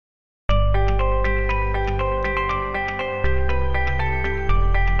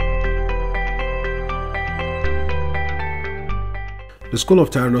The school of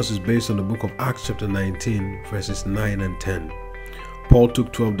Tyrannus is based on the book of Acts chapter 19 verses 9 and 10. Paul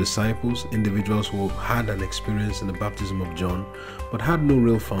took 12 disciples, individuals who had an experience in the baptism of John but had no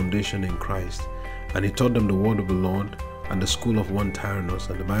real foundation in Christ, and he taught them the word of the Lord and the school of one Tyrannus.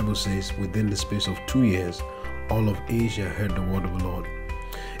 And the Bible says within the space of 2 years all of Asia heard the word of the Lord.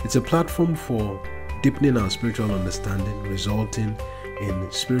 It's a platform for deepening our spiritual understanding, resulting in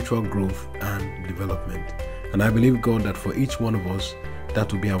spiritual growth and development. And I believe, God, that for each one of us,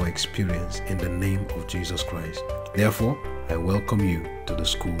 that will be our experience in the name of Jesus Christ. Therefore, I welcome you to the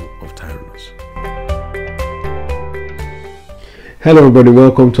School of Tyrannus. Hello everybody,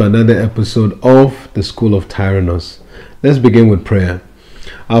 welcome to another episode of the School of Tyrannus. Let's begin with prayer.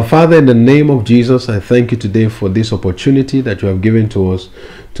 Our Father, in the name of Jesus, I thank you today for this opportunity that you have given to us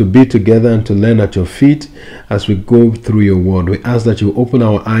to be together and to learn at your feet as we go through your word. We ask that you open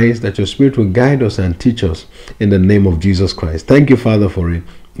our eyes, that your Spirit will guide us and teach us in the name of Jesus Christ. Thank you, Father, for it.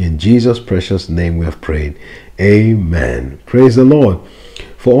 In Jesus' precious name we have prayed. Amen. Praise the Lord.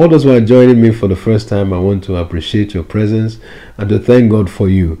 For all those who are joining me for the first time, I want to appreciate your presence and to thank God for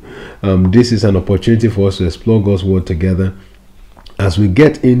you. This is an opportunity for us to explore God's word together as we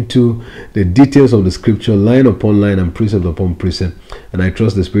get into the details of the scripture, line upon line and precept upon precept. And I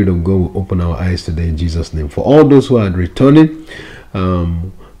trust the Spirit of God will open our eyes today in Jesus' name. For all those who are returning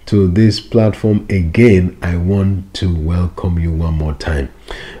to this platform again, I want to welcome you one more time.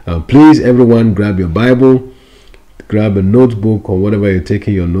 Please, everyone, grab your Bible, grab a notebook or whatever you're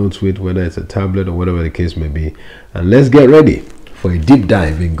taking your notes with, whether it's a tablet or whatever the case may be, and let's get ready for a deep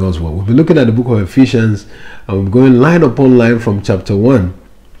dive in God's word. We'll be looking at the book of Ephesians, and we're going line upon line from chapter 1.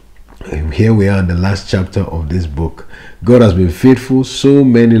 And here we are in the last chapter of this book. God has been faithful, so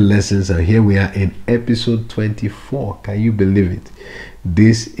many lessons, and here we are in episode 24. Can you believe it?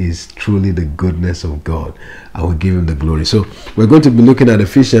 This is truly the goodness of God. I will give him the glory. So we're going to be looking at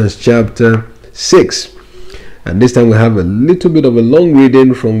Ephesians chapter 6. And this time we have a little bit of a long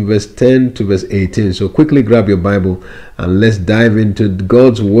reading from verse 10 to verse 18. So quickly grab your Bible and let's dive into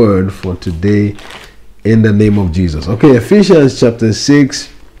God's word for today in the name of Jesus. Okay, Ephesians chapter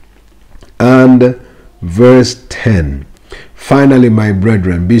 6 and verse 10. Finally, my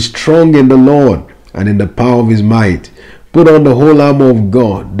brethren, be strong in the Lord and in the power of his might. Put on the whole armor of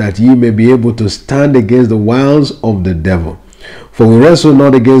God, that ye may be able to stand against the wiles of the devil. For we wrestle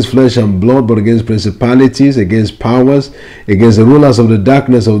not against flesh and blood, but against principalities, against powers, against the rulers of the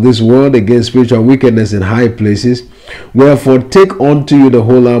darkness of this world, against spiritual wickedness in high places. Wherefore take unto you the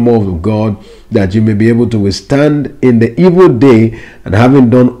whole armor of God, that you may be able to withstand in the evil day, and having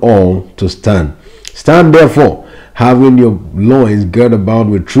done all, to stand. Stand therefore, having your loins girt about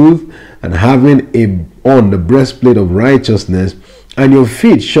with truth, and having on the breastplate of righteousness, and your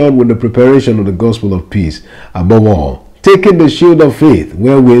feet shod with the preparation of the gospel of peace. Above all, taking the shield of faith,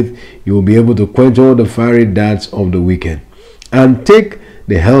 wherewith you will be able to quench all the fiery darts of the wicked. And take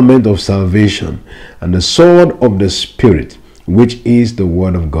the helmet of salvation, and the sword of the Spirit, which is the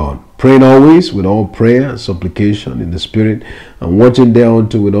word of God. Praying always with all prayer and supplication in the Spirit, and watching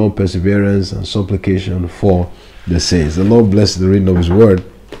thereunto with all perseverance and supplication for the saints. The Lord bless the reading of his word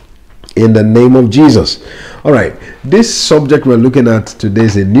in the name of Jesus. All right, this subject we're looking at today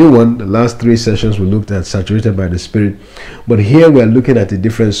is a new one. The last 3 sessions we looked at saturated by the Spirit, but here we're looking at a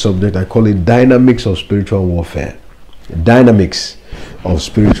different subject. I call it dynamics of spiritual warfare. Dynamics of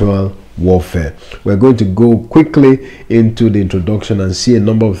spiritual warfare. We're going to go quickly into the introduction and see a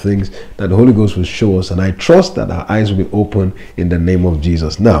number of things that the Holy Ghost will show us, and I trust that our eyes will be open in the name of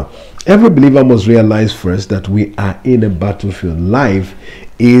Jesus. Now, every believer must realize first that we are in a battlefield. Life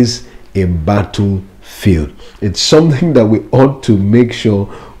is a battlefield. It's something that we ought to make sure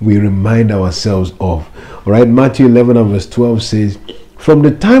we remind ourselves of. All right, Matthew 11 and verse 12 says, from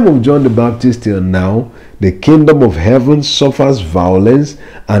the time of John the Baptist till now, the kingdom of heaven suffers violence,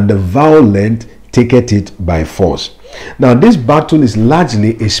 and the violent taketh it by force. Now, this battle is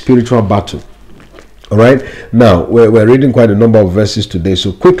largely a spiritual battle. All right, now we're reading quite a number of verses today.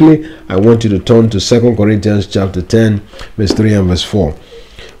 So quickly, I want you to turn to 2 Corinthians chapter 10, verse 3 and verse 4.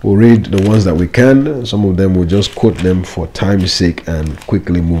 We'll read the ones that we can. Some of them we'll just quote them for time's sake and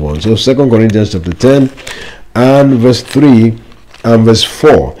quickly move on. So 2 Corinthians chapter 10 and verse 3 and verse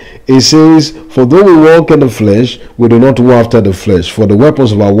 4. It says, for though we walk in the flesh, we do not war after the flesh. For the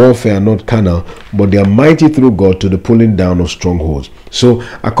weapons of our warfare are not carnal, but they are mighty through God to the pulling down of strongholds. So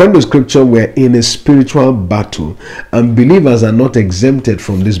according to scripture, we're in a spiritual battle, and believers are not exempted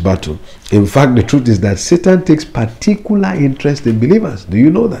from this battle. In fact, the truth is that Satan takes particular interest in believers. Do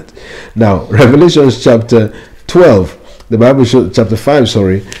you know that? Now, Revelation chapter 12 The Bible shows, chapter 5,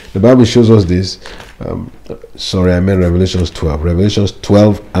 sorry, the Bible shows us this. Sorry, I meant Revelations 12. Revelations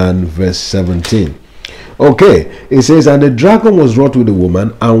 12 and verse 17. Okay, it says, and the dragon was wrought with the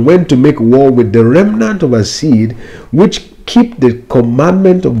woman and went to make war with the remnant of her seed, which keep the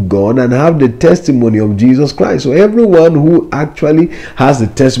commandment of God and have the testimony of Jesus Christ. So everyone who actually has the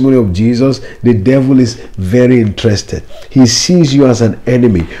testimony of Jesus, the devil is very interested. He sees you as an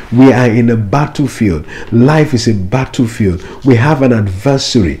enemy. We are in a battlefield. Life is a battlefield. We have an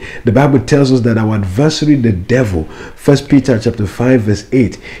adversary. The Bible tells us that our adversary, the devil, 1 Peter chapter 5 verse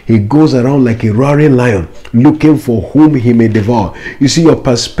 8, he goes around like a roaring lion looking for whom he may devour. You see, your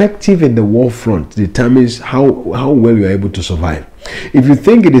perspective in the war front determines how well you are able to survive. If you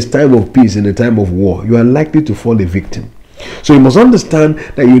think it is time of peace in a time of war, you are likely to fall a victim. So you must understand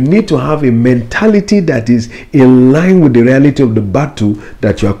that you need to have a mentality that is in line with the reality of the battle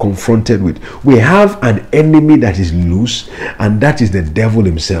that you are confronted with. We have an enemy that is loose, and that is the devil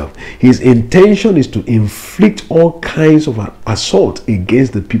himself. His intention is to inflict all kinds of assault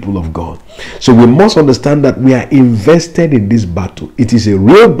against the people of God. So we must understand that we are invested in this battle. It is a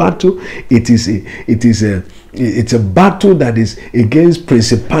real battle. It's a battle that is against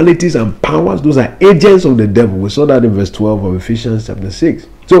principalities and powers. Those are agents of the devil. We saw that in verse 12 of Ephesians chapter 6.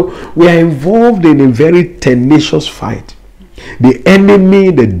 So we are involved in a very tenacious fight. The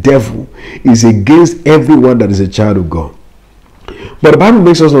enemy, the devil, is against everyone that is a child of God. But the Bible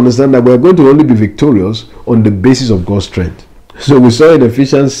makes us understand that we are going to only be victorious on the basis of God's strength. So we saw in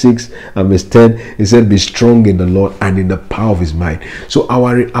Ephesians 6 and verse 10, it said, be strong in the Lord and in the power of his might. So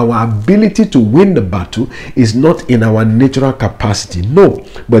our ability to win the battle is not in our natural capacity, no,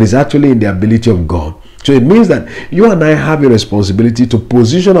 but it's actually in the ability of God. So it means that you and I have a responsibility to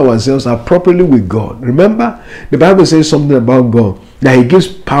position ourselves appropriately with God. Remember, the Bible says something about God, that he gives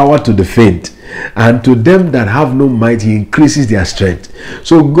power to the faint, and to them that have no might, he increases their strength.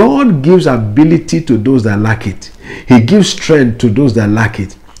 So God gives ability to those that lack it. He gives strength to those that lack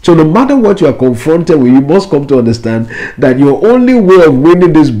it. So no matter what you are confronted with, you must come to understand that your only way of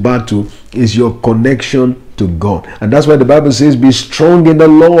winning this battle is your connection to God. And that's why the Bible says, be strong in the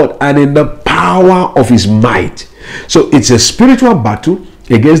Lord and in the power of his might. So it's a spiritual battle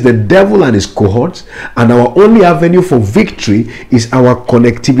against the devil and his cohorts, and our only avenue for victory is our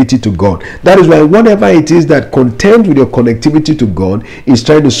connectivity to God. That is why whatever it is that contends with your connectivity to God is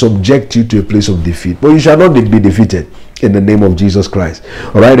trying to subject you to a place of defeat. But you shall not be defeated in the name of Jesus Christ.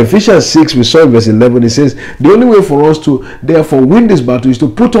 All right, Ephesians 6, we saw in verse 11, it says, the only way for us to therefore win this battle is to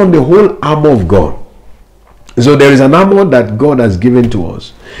put on the whole armor of God. So there is an armor that God has given to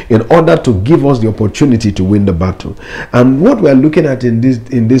us in order to give us the opportunity to win the battle. And what we are looking at in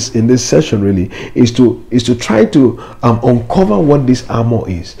this session really is to try to uncover what this armor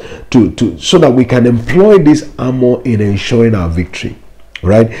is, so that we can employ this armor in ensuring our victory.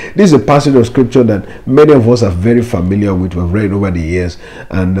 Right? This is a passage of scripture that many of us are very familiar with. We've read over the years,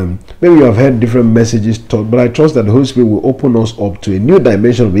 and maybe you have heard different messages taught, but I trust that the Holy Spirit will open us up to a new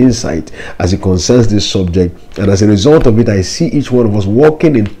dimension of insight as it concerns this subject, and as a result of it, I see each one of us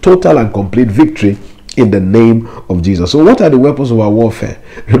walking in total and complete victory in the name of Jesus. So what are the weapons of our warfare?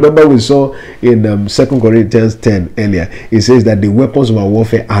 Remember, we saw in 2 Corinthians 10 earlier, it says that the weapons of our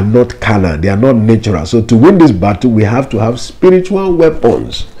warfare are not carnal, they are not natural. So to win this battle, we have to have spiritual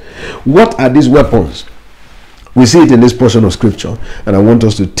weapons. What are these weapons? We see it in this portion of scripture, and I want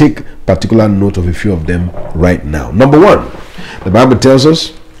us to take particular note of a few of them right now. Number one, the Bible tells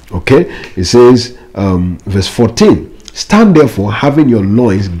us, okay, it says, verse 14, stand therefore having your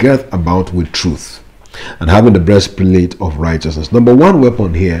loins girt about with truth, and having the breastplate of righteousness. Number one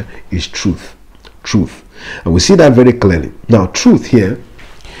weapon here is truth. Truth. And we see that very clearly. Now, truth here,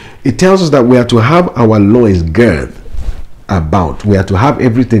 it tells us that we are to have our loins girded about. We are to have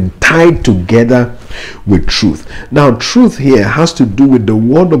everything tied together with truth. Now, truth here has to do with the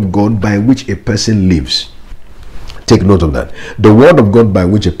word of God by which a person lives. Take note of that. The word of God by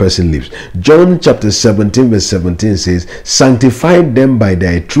which a person lives. John chapter 17 verse 17 says, sanctify them by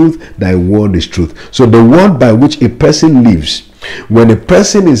thy truth, thy word is truth. So the word by which a person lives, when a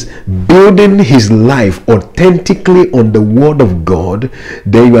person is building his life authentically on the word of God,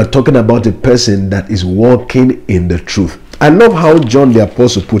 then you are talking about a person that is walking in the truth. I love how John the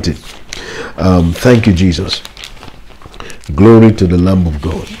Apostle put it. Thank you, Jesus. Glory to the Lamb of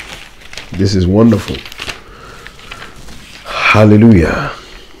God. This is wonderful. Hallelujah.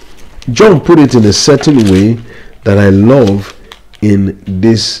 John put it in a certain way that I love in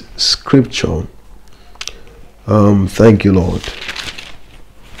this scripture. Thank you, Lord.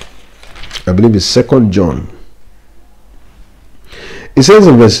 I believe it's 2 John. It says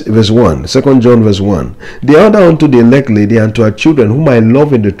in verse 1, 2 John verse 1, the other unto the elect lady and to her children, whom I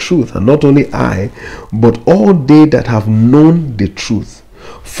love in the truth, and not only I, but all they that have known the truth,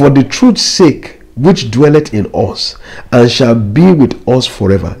 for the truth's sake, which dwelleth in us, and shall be with us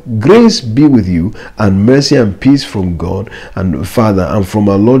forever. Grace be with you, and mercy and peace from God and the Father, and from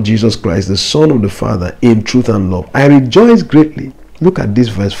our Lord Jesus Christ, the Son of the Father, in truth and love. I rejoice greatly. Look at this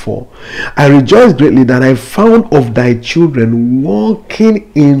verse 4. I rejoice greatly that I found of thy children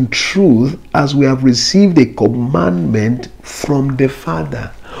walking in truth, as we have received a commandment from the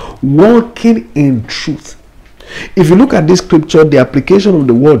Father. Walking in truth. If you look at this scripture, the application of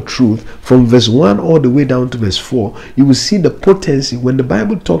the word truth from verse 1 all the way down to verse 4, you will see the potency. When the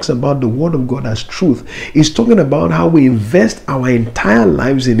Bible talks about the word of God as truth, it's talking about how we invest our entire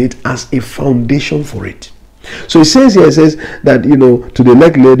lives in it as a foundation for it. So it says here, it says that, to the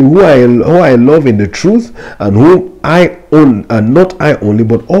elect lady who I love in the truth, and whom I own, and not I only,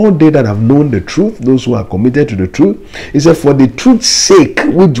 but all they that have known the truth, those who are committed to the truth. It says, for the truth's sake,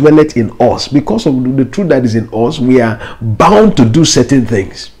 which dwelleth in us. Because of the truth that is in us, we are bound to do certain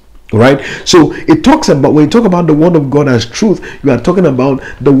things. Right? So it talks about, when you talk about the word of God as truth, you are talking about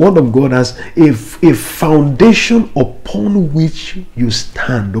the word of God as a foundation upon which you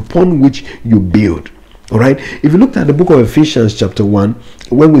stand, upon which you build. All right. If you looked at the book of Ephesians chapter 1,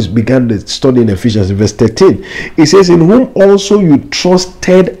 when we began the study in Ephesians, in verse 13, it says, in whom also you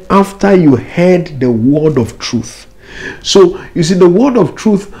trusted after you heard the word of truth. So you see, the word of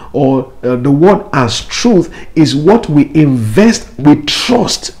truth, or the word as truth, is what we invest, we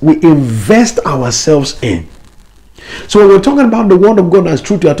trust, we invest ourselves in. So when we're talking about the word of God as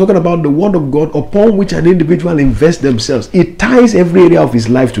truth, we are talking about the word of God upon which an individual invests themselves. It ties every area of his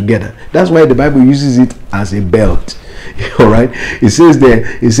life together. That's why the Bible uses it as a belt. All right. It says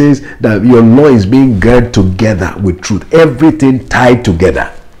there, it says that your loins being girded together with truth. Everything tied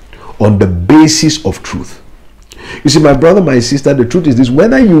together on the basis of truth. You see, my brother, my sister, the truth is this: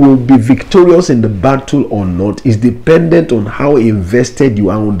 whether you will be victorious in the battle or not is dependent on how invested you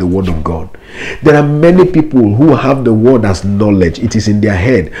are on the word of God. There are many people who have the word as knowledge. It is in their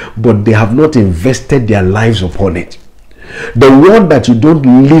head, but they have not invested their lives upon it. The word that you don't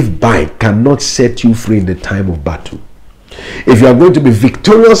live by cannot set you free in the time of battle. If you are going to be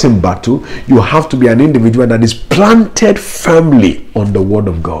victorious in battle, you have to be an individual that is planted firmly on the word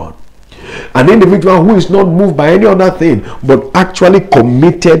of God. An individual who is not moved by any other thing, but actually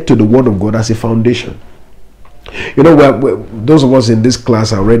committed to the word of God as a foundation. Those of us in this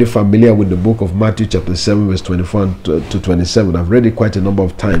class are already familiar with the book of Matthew chapter 7 verse 24 to 27. I've read it quite a number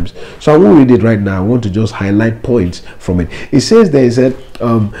of times, so I won't read it right now. I want to just highlight points from it. It says there, it said,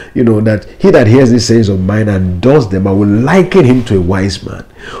 that he that hears these sayings of mine and does them, I will liken him to a wise man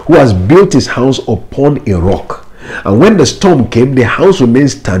who has built his house upon a rock. And when the storm came, the house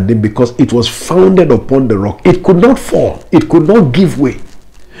remained standing because it was founded upon the rock. It could not fall. It could not give way.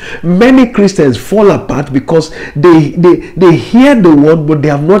 Many Christians fall apart because they hear the word, but they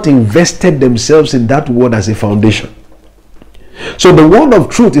have not invested themselves in that word as a foundation. So the word of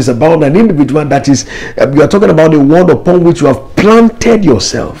truth is about an individual that is, you are talking about a word upon which you have planted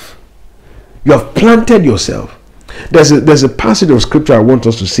yourself. You have planted yourself. There's a passage of scripture I want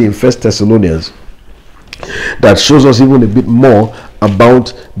us to see in 1 Thessalonians that shows us even a bit more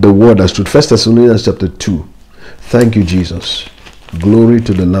about the word as truth. 1 Thessalonians chapter 2. Thank you, Jesus. Glory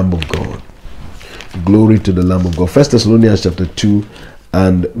to the Lamb of God. Glory to the Lamb of God. 1 Thessalonians chapter 2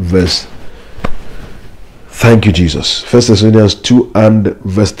 and verse. Thank you, Jesus. 1 Thessalonians 2 and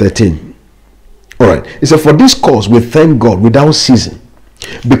verse 13. All right. It says, for this cause we thank God without ceasing,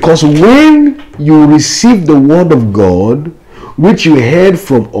 because when you received the word of God, which you heard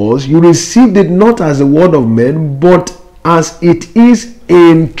from us, you received it not as a word of men, but as it is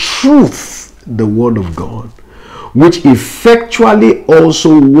in truth the word of God, which effectually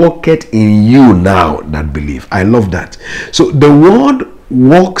also worketh in you now that believe. I love that. So the word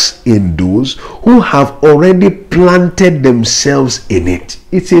works in those who have already planted themselves in it.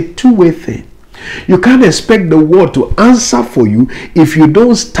 It's a two-way thing. You can't expect the word to answer for you if you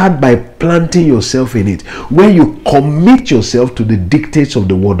don't start by planting yourself in it, where you commit yourself to the dictates of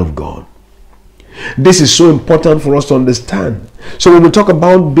the word of God. This is so important for us to understand. So when we talk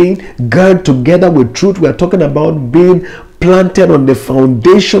about being girded together with truth, we are talking about being planted on the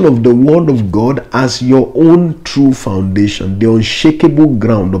foundation of the word of God as your own true foundation, the unshakable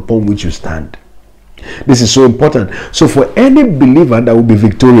ground upon which you stand. This is so important. So for any believer that will be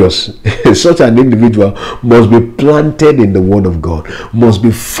victorious, such an individual must be planted in the Word of God, must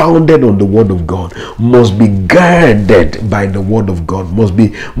be founded on the Word of God, must be guarded by the Word of God, must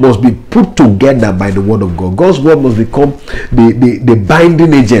be put together by the Word of God. God's Word must become the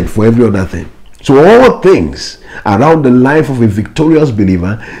binding agent for every other thing. So all things around the life of a victorious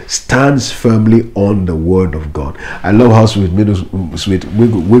believer stands firmly on the Word of God. I love how Sweet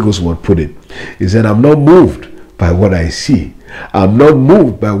Wigglesworth put it. He said, I'm not moved by what I see. I'm not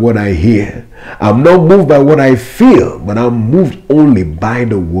moved by what I hear. I'm not moved by what I feel, but I'm moved only by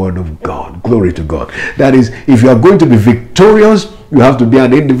the Word of God. Glory to God. That is, if you are going to be victorious, you have to be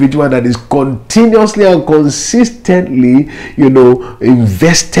an individual that is continuously and consistently,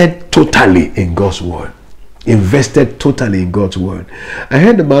 invested totally in God's Word. Invested totally in God's Word. I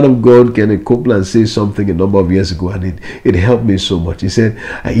heard the man of God, Kenneth Copeland, say something a number of years ago, and it helped me so much. He said,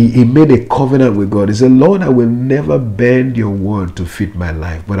 he made a covenant with God. He said, Lord, I will never bend your word to fit my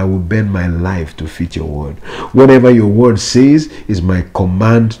life, but I will bend my life to fit your word. Whatever your word says is my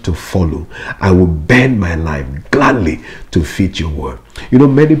command to follow. I will bend my life gladly to fit your word.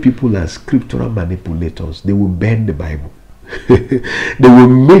 Many people are scriptural manipulators. They will bend the Bible. They will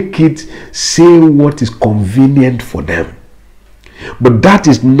make it say what is convenient for them. But that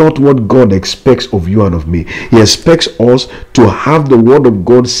is not what God expects of you and of me. He expects us to have the Word of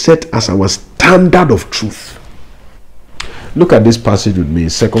God set as our standard of truth. Look at this passage with me,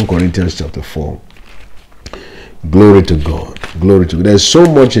 2 Corinthians chapter 4. Glory to God. Glory to God. There's so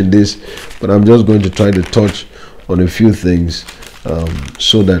much in this, but I'm just going to try to touch on a few things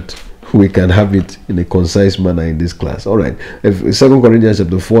so that we can have it in a concise manner in this class. All right. 2 Corinthians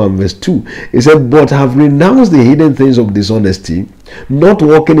chapter 4 and verse 2. It said, but have renounced the hidden things of dishonesty, not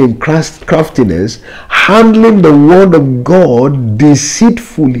walking in craftiness, handling the word of God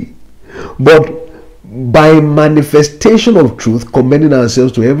deceitfully, but by manifestation of truth, commending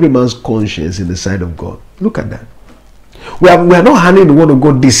ourselves to every man's conscience in the sight of God. Look at that. We are not handling the word of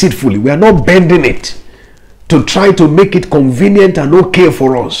God deceitfully. We are not bending it to try to make it convenient and okay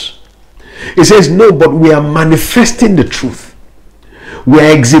for us. It says, no, but we are manifesting the truth. We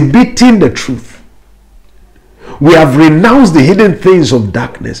are exhibiting the truth. We have renounced the hidden things of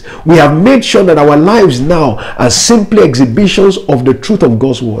darkness. We have made sure that our lives now are simply exhibitions of the truth of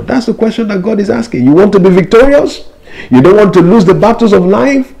God's word. That's the question that God is asking. You want to be victorious? You don't want to lose the battles of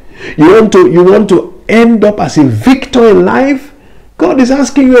life? You want to end up as a victor in life? God is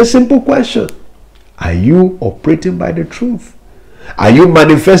asking you a simple question. Are you operating by the truth? Are you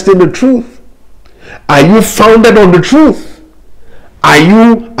manifesting the truth? Are you founded on the truth? Are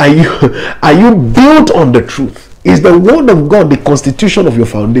you built on the truth? Is the word of God the constitution of your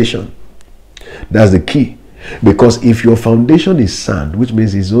foundation? That's the key. Because if your foundation is sand, which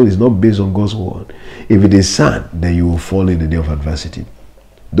means it's not based on God's word, if it is sand, then you will fall in the day of adversity.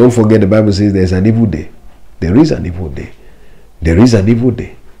 Don't forget, the Bible says there's an evil day. There is an evil day. There is an evil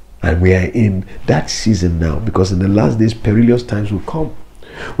day. And we are in that season now, because in the last days, perilous times will come.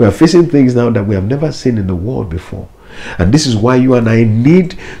 We are facing things now that we have never seen in the world before. And this is why you and I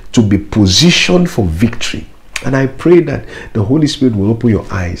need to be positioned for victory. And I pray that the Holy Spirit will open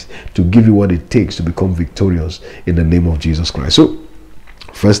your eyes to give you what it takes to become victorious in the name of Jesus Christ. So,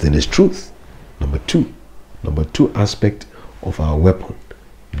 first thing is truth. Number two aspect of our weapon.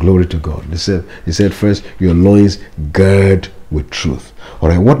 Glory to God. He said first, your loins gird with truth. All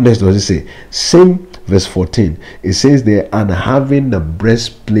right, what next does it say? Same verse 14. It says there, and having the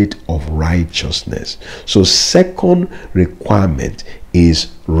breastplate of righteousness. So second requirement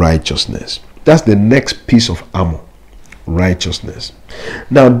is righteousness. That's the next piece of armor. Righteousness.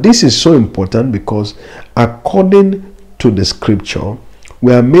 Now this is so important because according to the scripture,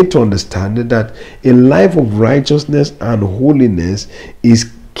 we are made to understand that a life of righteousness and holiness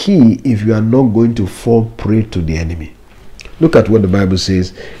is key if you are not going to fall prey to the enemy. Look at what the Bible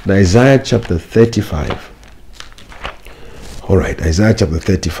says in Isaiah chapter 35. All right, Isaiah chapter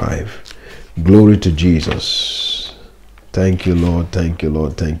 35. Glory to Jesus. Thank you, Lord. Thank you,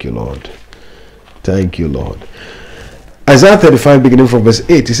 Lord. Thank you, Lord. Thank you, Lord. Isaiah 35, beginning from verse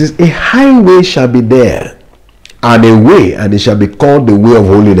 8, it says, a highway shall be there, and a way, and it shall be called the way of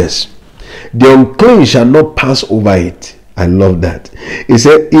holiness. The unclean shall not pass over it. I love that. It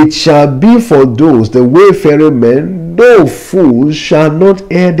said, it shall be for those, the wayfaring men, no fools shall not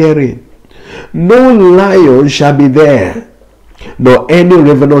err therein. No lion shall be there, nor any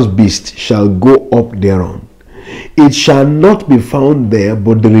ravenous beast shall go up thereon. It shall not be found there,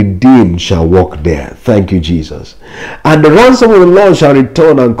 but the redeemed shall walk there. Thank you, Jesus. And the ransom of the Lord shall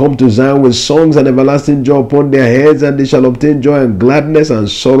return and come to Zion with songs and everlasting joy upon their heads, and they shall obtain joy and gladness, and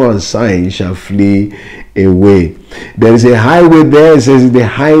sorrow and sighing shall flee away. There is a highway there. It says the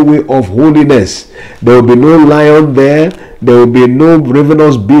highway of holiness. There will be no lion there. There will be no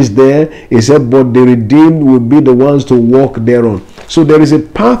ravenous beast there. It said, but the redeemed will be the ones to walk thereon. So there is a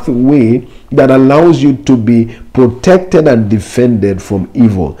pathway that allows you to be protected and defended from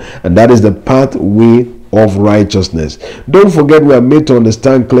evil. And that is the pathway of righteousness. Don't forget, we are made to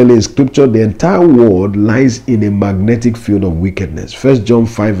understand clearly in scripture the entire world lies in a magnetic field of wickedness. 1 John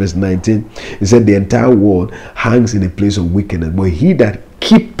 5 verse 19, it said the entire world hangs in a place of wickedness, but he that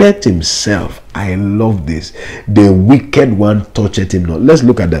keepeth himself, I love this, the wicked one toucheth him not. Let's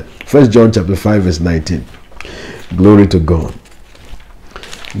look at that. 1 John chapter 5 verse 19. Glory to God.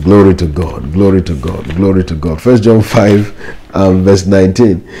 Glory to God, glory to God, glory to God. 1 John 5 verse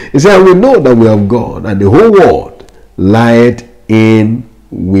 19. It says, we know that we have God, and the whole world lieth in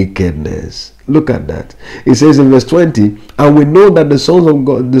wickedness. Look at that. It says in verse 20, and we know that the Son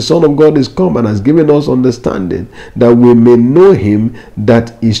of God is come and has given us understanding, that we may know him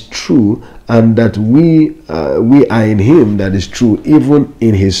that is true, and that we are in him that is true, even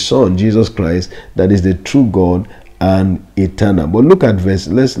in his Son Jesus Christ, that is the true God and eternal. But look at verse,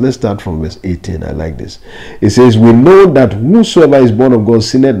 let's start from verse 18. I like this. It says, we know that whosoever is born of God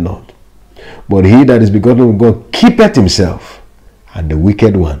sinneth not, but he that is begotten of God keepeth himself, and the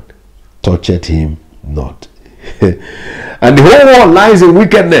wicked one toucheth him not. And the whole world lies in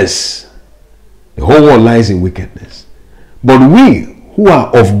wickedness. The whole world lies in wickedness. But we who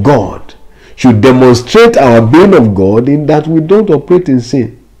are of God should demonstrate our being of God in that we don't operate in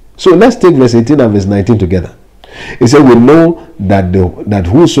sin. So let's take verse 18 and verse 19 together. It said, we know that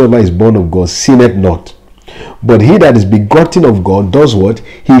whosoever is born of God sinneth not, but he that is begotten of God does what?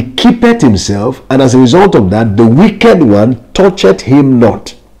 He keepeth himself, and as a result of that, the wicked one toucheth him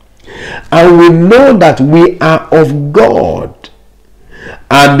not. And we know that we are of God,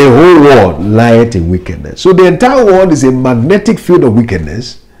 and the whole world lieth in wickedness. So the entire world is a magnetic field of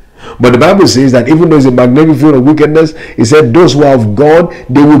wickedness. But the Bible says that even though it's a magnetic field of wickedness, it said those who are of God,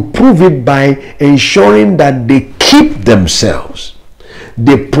 they will prove it by ensuring that they keep themselves.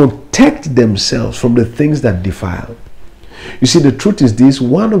 They protect themselves from the things that defile. You see, the truth is this: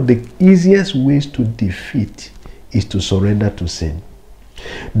 one of the easiest ways to defeat is to surrender to sin.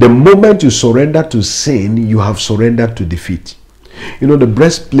 The moment you surrender to sin, you have surrendered to defeat. You know, the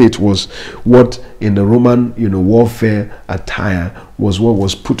breastplate was what in the Roman, warfare attire was what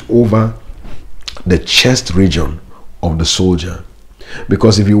was put over the chest region of the soldier.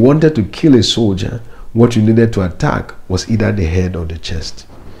 Because if you wanted to kill a soldier, what you needed to attack was either the head or the chest.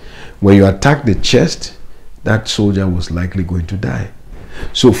 When you attack the chest, that soldier was likely going to die.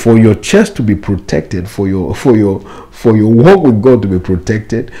 So for your chest to be protected, for your walk with God to be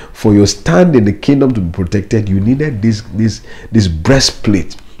protected, for your stand in the kingdom to be protected, you needed this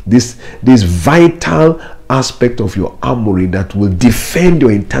breastplate, this vital aspect of your armory that will defend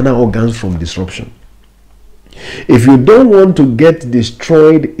your internal organs from disruption. If you don't want to get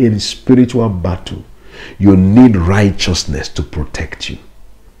destroyed in spiritual battle, you need righteousness to protect you.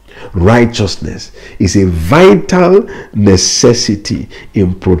 Righteousness is a vital necessity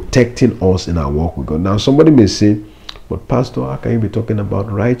in protecting us in our walk with God. Now, somebody may say, but Pastor, how can you be talking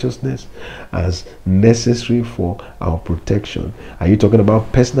about righteousness as necessary for our protection? Are you talking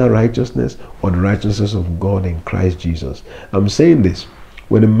about personal righteousness or the righteousness of God in Christ Jesus? I'm saying this: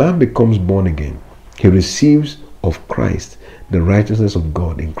 when a man becomes born again, he receives of Christ the righteousness of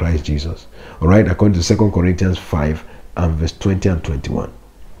God in Christ Jesus. All right, according to 2 Corinthians 5 and verse 20 and 21.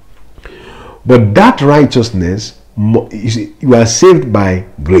 But that righteousness, you are saved by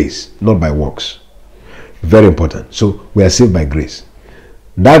grace, not by works. Very important. So we are saved by grace.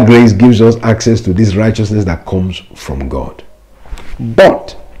 That grace gives us access to this righteousness that comes from God.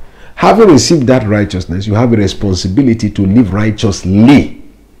 But having received that righteousness, you have a responsibility to live righteously.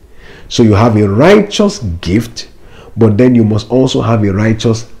 So you have a righteous gift, but then you must also have a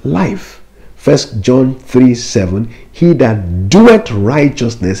righteous life. 1 John 3:7, he that doeth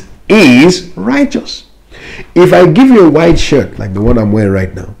righteousness is righteous. If I give you a white shirt like the one I'm wearing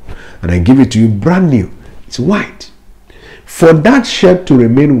right now, and I give it to you brand new, it's white. For that shirt to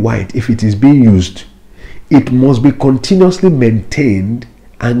remain white, if it is being used, it must be continuously maintained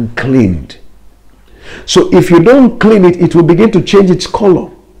and cleaned. So if you don't clean it, it will begin to change its color.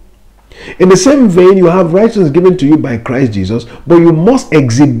 In the same vein, you have righteousness given to you by Christ Jesus, but you must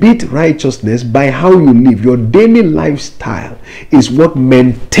exhibit righteousness by how you live. Your daily lifestyle is what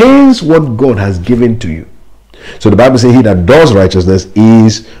maintains what God has given to you. So the Bible says he that does righteousness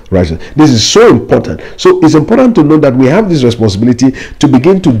is righteous. This is so important. So it's important to know that we have this responsibility to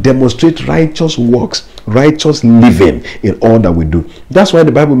begin to demonstrate righteous works, righteous living in all that we do. That's why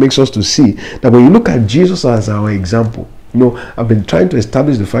the Bible makes us to see that when you look at Jesus as our example, I've been trying to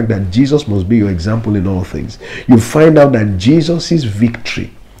establish the fact that Jesus must be your example in all things. You find out that Jesus'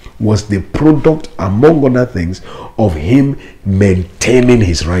 victory was the product, among other things, of him maintaining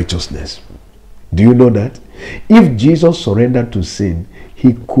his righteousness. Do you know that? If Jesus surrendered to sin,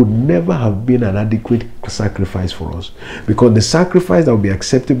 he could never have been an adequate sacrifice for us, because the sacrifice that will be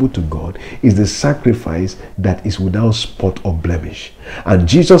acceptable to God is the sacrifice that is without spot or blemish. And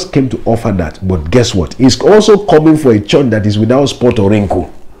Jesus came to offer that. But guess what? He's also coming for a church that is without spot or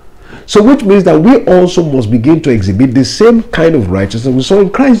wrinkle. So which means that we also must begin to exhibit the same kind of righteousness we saw in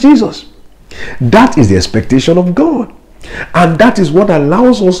Christ Jesus. That is the expectation of God. And that is what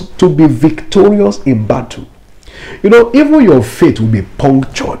allows us to be victorious in battle. Even your faith will be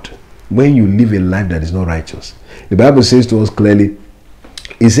punctured when you live a life that is not righteous. The Bible says to us clearly,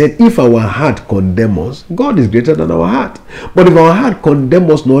 it said, if our heart condemn us, God is greater than our heart. But if our heart condemn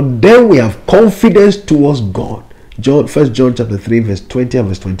us not, then we have confidence towards God. 1 John chapter 3, verse 20 and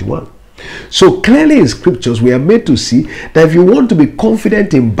verse 21. So clearly in scriptures we are made to see that if you want to be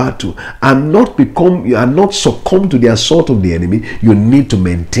confident in battle and not succumb to the assault of the enemy, you need to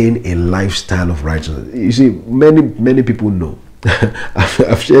maintain a lifestyle of righteousness. You see, many people know.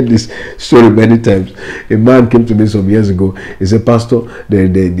 I've shared this story many times. A man came to me some years ago. He said, Pastor,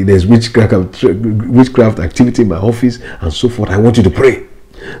 there's witchcraft activity in my office and so forth. I want you to pray.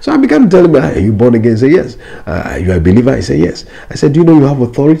 So I began to tell him, are you born again? He said, yes. You are a believer? He said, yes. I said, do you know you have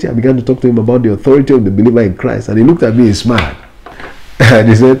authority? I began to talk to him about the authority of the believer in Christ. And he looked at me and smiled. And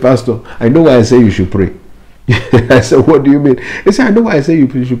he said, Pastor, I know why I say you should pray. I said, what do you mean? He said, I know why I say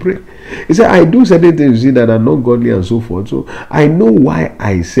you should pray. He said, I do certain things, you see, that are not godly and so forth. So I know why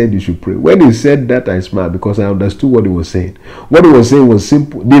I said you should pray. When he said that, I smiled because I understood what he was saying. What he was saying was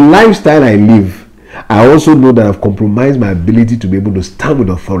simple. The lifestyle I live, I also know that I've compromised my ability to be able to stand with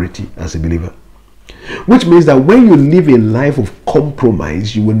authority as a believer. Which means that when you live a life of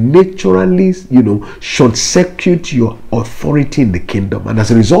compromise, you will naturally, short circuit your authority in the kingdom. And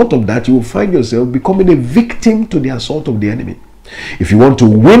as a result of that, you will find yourself becoming a victim to the assault of the enemy. If you want to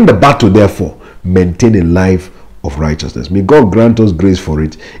win the battle, therefore, maintain a life of righteousness. May God grant us grace for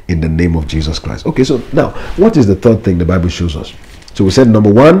it in the name of Jesus Christ. Okay, so now, what is the third thing the Bible shows us? So we said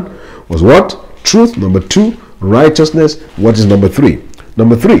number 1 was what? Truth. Number 2, righteousness. What is number 3?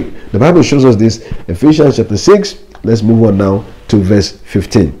 Number 3, the Bible shows us this, Ephesians chapter 6. Let's move on now to verse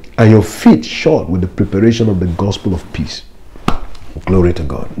 15. And your feet shod with the preparation of the gospel of peace. Glory to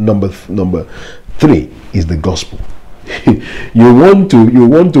God. Number 3 is the gospel. You want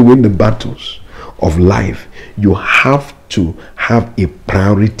to win the battles of life. You have to have a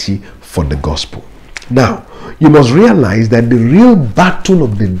priority for the gospel. Now, you must realize that the real battle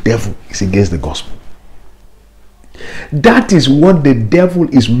of the devil is against the gospel. That is what the devil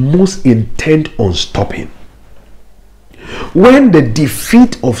is most intent on stopping. When the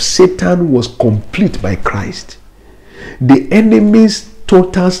defeat of Satan was complete by Christ, the enemy's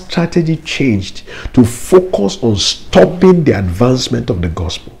total strategy changed to focus on stopping the advancement of the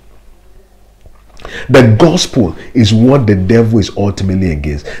gospel. The gospel is what the devil is ultimately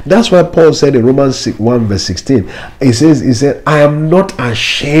against. That's why Paul said in Romans 1 verse 16, he said, I am not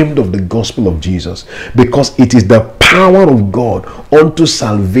ashamed of the gospel of Jesus, because it is the power of God unto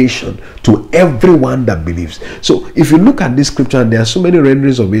salvation to everyone that believes. So if you look at this scripture, and there are so many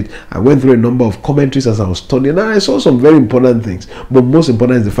renderings of it, I went through a number of commentaries as I was studying, and I saw some very important things. But most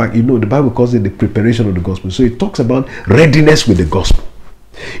important is the fact, the Bible calls it the preparation of the gospel. So it talks about readiness with the gospel.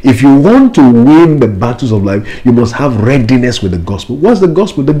 If you want to win the battles of life, you must have readiness with the gospel. What's the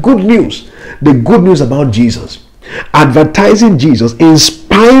gospel? The good news. The good news about Jesus. Advertising Jesus in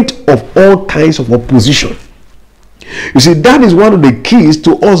spite of all kinds of opposition. You see, that is one of the keys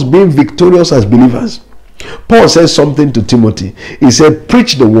to us being victorious as believers. Paul says something to Timothy. He said,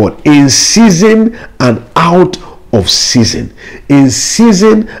 preach the word in season and out of season. In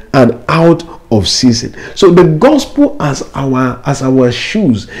season and out of season. So the gospel as our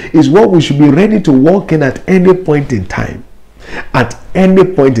shoes is what we should be ready to walk in at any point in time. At any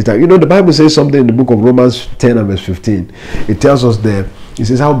point in time. The Bible says something in the book of Romans 10 and verse 15. It tells us there, it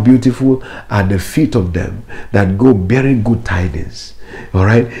says, how beautiful are the feet of them that go bearing good tidings, All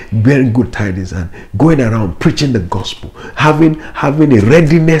right, bearing good tidings and going around preaching the gospel, having a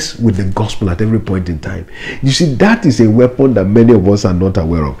readiness with the gospel at every point in time. You see, that is a weapon that many of us are not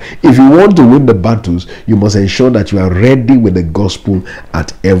aware of. If you want to win the battles, you must ensure that you are ready with the gospel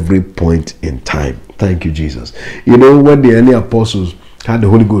at every point in time. Thank you, Jesus. You know, when the early apostles had the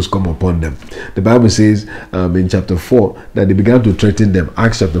Holy Ghost come upon them, the Bible says in chapter 4 that they began to threaten them.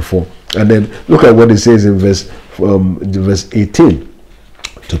 Acts chapter 4. And then look at what it says in verse 18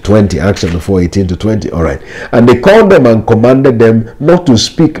 to 20. Acts chapter 4, 18 to 20. All right. And they called them and commanded them not to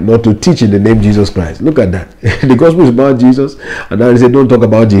speak, not to teach in the name of Jesus Christ. Look at that. The gospel is about Jesus. And now he said, don't talk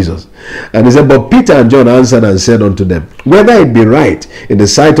about Jesus. And he said, but Peter and John answered and said unto them, whether it be right in the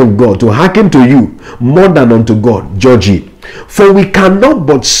sight of God to hearken to you more than unto God, judge ye. For we cannot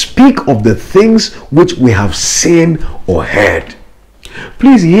but speak of the things which we have seen or heard.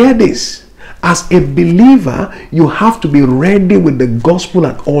 Please hear this. As a believer, you have to be ready with the gospel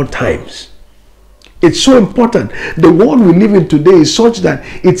at all times. It's so important. The world we live in today is such that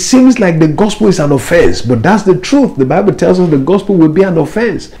it seems like the gospel is an offense, but that's the truth. The Bible tells us the gospel will be an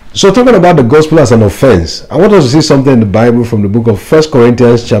offense. So talking about the gospel as an offense, I want us to see something in the Bible from the book of 1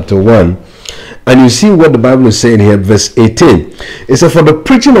 Corinthians chapter 1. And you see what the Bible is saying here, verse 18. It says, for the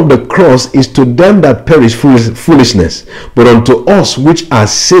preaching of the cross is to them that perish foolishness, but unto us which are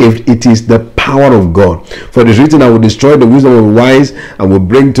saved it is the power of God. For it is written, I will destroy the wisdom of the wise, and will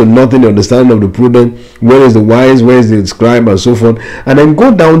bring to nothing the understanding of the prudent. Where is the wise? Where is the scribe? And so forth. And then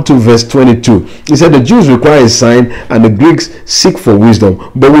go down to verse 22. He said, the Jews require a sign, and the Greeks seek for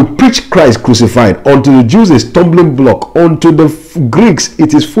wisdom. But we preach Christ crucified. Unto the Jews a stumbling block, unto the Greeks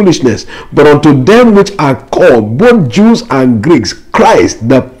it is foolishness, but unto them which are called, both Jews and Greeks, Christ,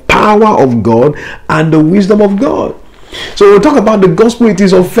 the power of God and the wisdom of God. So when we talk about the gospel, it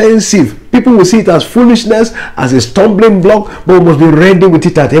is offensive. People will see it as foolishness, as a stumbling block, but we must be ready with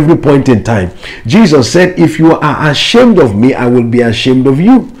it at every point in time. Jesus said, if you are ashamed of me, I will be ashamed of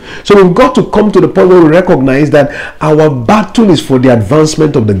you. So we've got to come to the point where we recognize that our battle is for the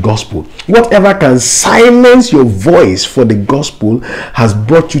advancement of the gospel. Whatever can silence your voice for the gospel has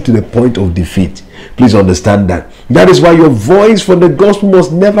brought you to the point of defeat. Please understand that. That is why your voice for the gospel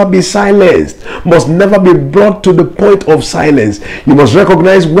must never be silenced, must never be brought to the point of silence. You must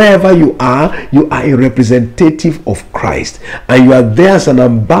recognize wherever you are a representative of Christ, and you are there as an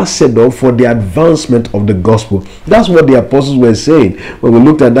ambassador for the advancement of the gospel. That's what the apostles were saying when we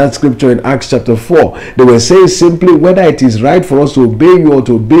looked at that scripture in Acts chapter 4. They were saying simply, whether it is right for us to obey you or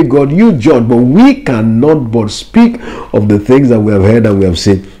to obey God, you judge, but we cannot but speak of the things that we have heard and we have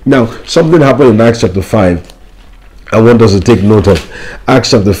seen. Now, something happened in Acts chapter 5. I want us to take note of.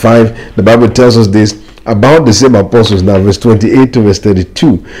 Acts chapter 5, the Bible tells us this about the same apostles now, verse 28 to verse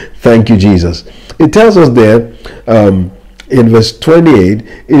 32. Thank you, Jesus. It tells us there in verse 28,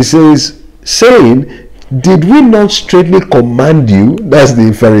 it says, saying, did we not straightly command you, that's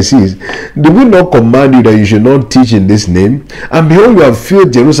the Pharisees, did we not command you that you should not teach in this name? And behold, you have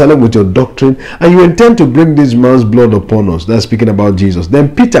filled Jerusalem with your doctrine, and you intend to bring this man's blood upon us. That's speaking about Jesus.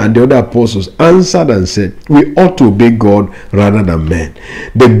 Then Peter and the other apostles answered and said, we ought to obey God rather than men.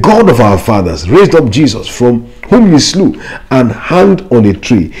 The God of our fathers raised up Jesus, from whom you slew and hanged on a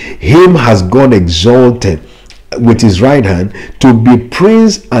tree. Him has God exalted with his right hand to be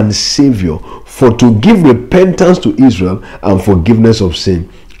Prince and Savior, for to give repentance to Israel and forgiveness of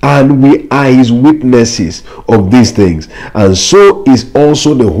sin. And we are his witnesses of these things, and so is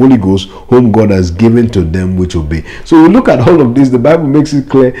also the Holy Ghost, whom God has given to them which obey. So we look at all of this. The Bible makes it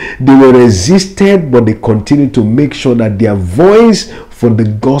clear they were resisted, but they continued to make sure that their voice for the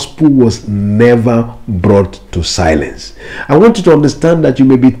gospel was never brought to silence. I want you to understand that you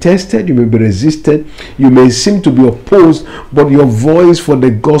may be tested, you may be resisted, you may seem to be opposed, but your voice for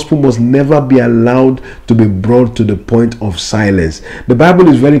the gospel must never be allowed to be brought to the point of silence. The Bible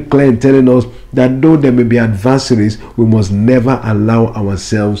is very clear in telling us that though there may be adversaries, we must never allow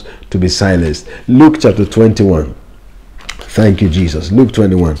ourselves to be silenced. Luke chapter 21. Thank you, Jesus. Luke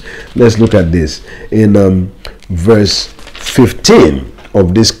 21. Let's look at this in verse 15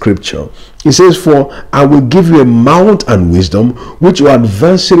 of this scripture. It says, for I will give you a mouth and wisdom, which your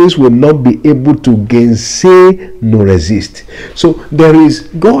adversaries will not be able to gainsay nor resist. So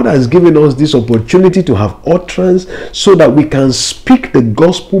God has given us this opportunity to have utterance so that we can speak the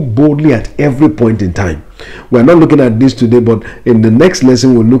gospel boldly at every point in time. We're not looking at this today, but in the next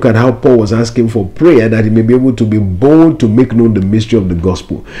lesson we'll look at how Paul was asking for prayer that he may be able to be bold to make known the mystery of the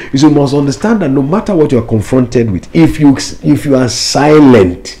gospel. You must understand that no matter what you are confronted with, if you are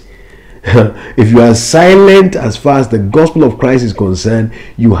silent, if you are silent as far as the gospel of Christ is concerned,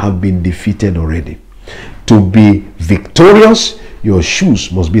 you have been defeated already. To be victorious, your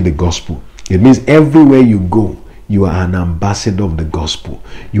shoes must be the gospel. It means everywhere you go, you are an ambassador of the gospel.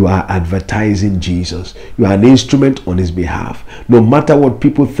 You are advertising Jesus. You are an instrument on his behalf. No matter what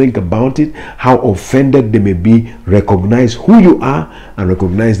people think about it, how offended they may be, recognize who you are and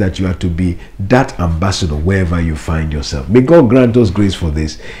recognize that you are to be that ambassador wherever you find yourself. May God grant us grace for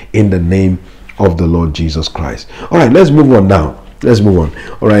this in the name of the Lord Jesus Christ. All right, let's move on now. Let's move on.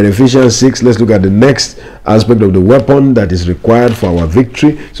 All right, Ephesians 6, let's look at the next aspect of the weapon that is required for our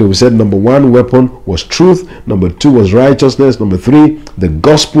victory. So we said number 1 weapon was truth, number 2 was righteousness, number 3 the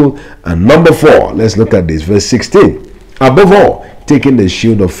gospel, and number 4, let's look at this, verse 16. Above all, taking the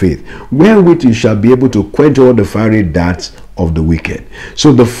shield of faith, wherewith you shall be able to quench all the fiery darts of the wicked.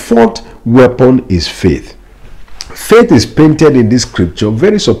 So the 4th weapon is faith. Faith is painted in this scripture,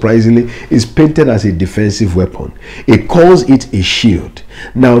 very surprisingly, is painted as a defensive weapon. It calls it a shield.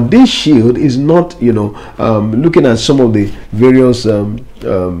 Now, this shield is not, looking at some of the various,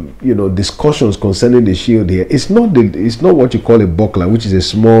 discussions concerning the shield here. It's not what you call a buckler, which is a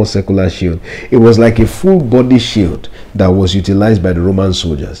small circular shield. It was like a full body shield that was utilized by the Roman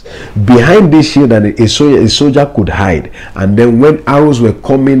soldiers. Behind this shield, and a soldier could hide. And then when arrows were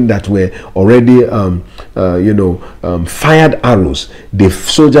coming that were already, fired arrows, the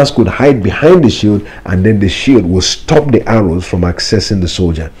soldiers could hide behind the shield, and then the shield will stop the arrows from accessing the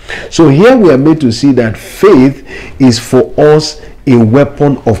soldier. So here we are made to see that faith is for us a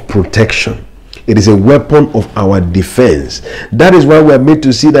weapon of protection. It is a weapon of our defense. That is why we are made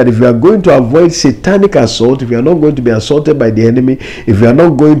to see that if you are going to avoid satanic assault, if you are not going to be assaulted by the enemy, if you are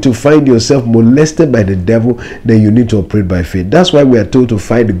not going to find yourself molested by the devil, then you need to operate by faith. That's why we are told to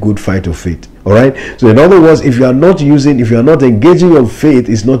fight the good fight of faith. All right. So in other words, if you are not engaging your faith,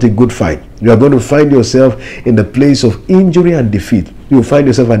 it's not a good fight. You are going to find yourself in the place of injury and defeat. You will find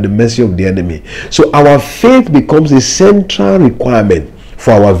yourself at the mercy of the enemy. So our faith becomes a central requirement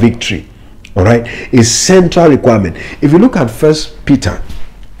for our victory. All right, a central requirement. If you look at 1 Peter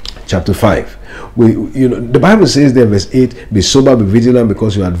chapter 5, the Bible says there, verse 8, be sober, be vigilant,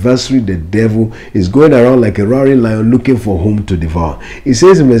 because your adversary, the devil, is going around like a roaring lion looking for whom to devour. It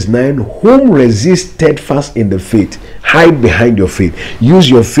says in verse 9, whom resist steadfast in the faith, hide behind your faith. Use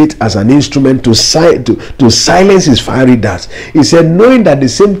your faith as an instrument to silence his fiery darts. He said, knowing that the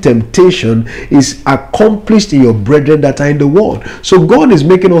same temptation is accomplished in your brethren that are in the world. So God is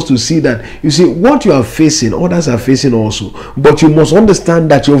making us to see that, you see, what you are facing, others are facing also. But you must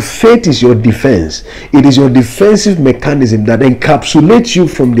understand that your faith is your defense. It is your defensive mechanism that encapsulates you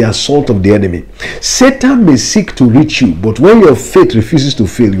from the assault of the enemy. Satan may seek to reach you, but when your faith refuses to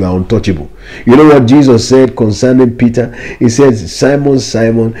fail, you are untouchable. You know what Jesus said concerning Peter? He says, Simon,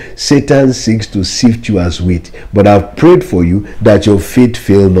 Simon, Satan seeks to sift you as wheat, but I've prayed for you that your faith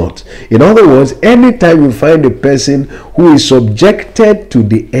fail not. In other words, anytime you find a person who is subjected to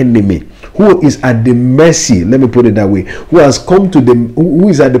the enemy, who is at the mercy, let me put it that way, who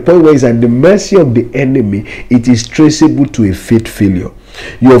is at the point where he's at the mercy of the enemy, it is traceable to a faith failure.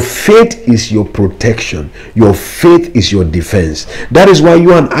 Your faith is your protection. Your faith is your defense. That is why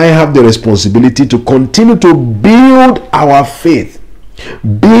you and I have the responsibility to continue to build our faith.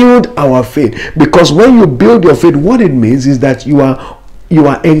 Build our faith. Because when you build your faith, what it means is that you are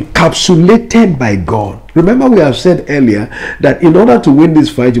encapsulated by God. Remember, we have said earlier that in order to win this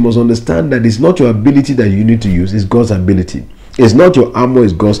fight, you must understand that it's not your ability that you need to use, it's God's ability. It's not your armor,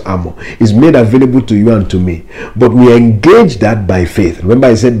 it's God's armor. It's made available to you and to me. But we engage that by faith. Remember,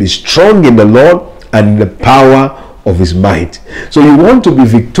 I said, be strong in the Lord and in the power of his might. So you want to be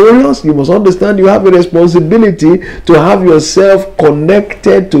victorious, you must understand you have a responsibility to have yourself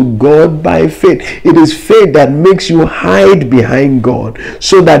connected to God by faith. It is faith that makes you hide behind God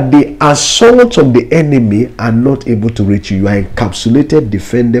so that the assaults of the enemy are not able to reach you. You are encapsulated,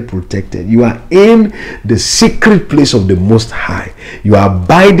 defended, protected. You are in the secret place of the Most High. You are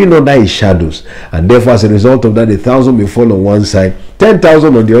abiding under his shadows, and therefore as a result of that, 1,000 may fall on one side,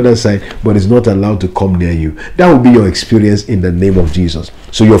 10,000 on the other side, but it's not allowed to come near you. That will be your experience in the name of Jesus.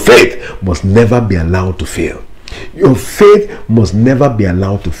 So your faith must never be allowed to fail. Your faith must never be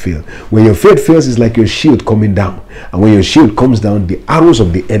allowed to fail. When your faith fails, it's like your shield coming down. And when your shield comes down, the arrows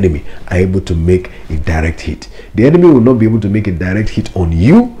of the enemy are able to make a direct hit. The enemy will not be able to make a direct hit on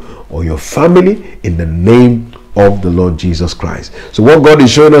you or your family in the name of the Lord Jesus Christ. So what God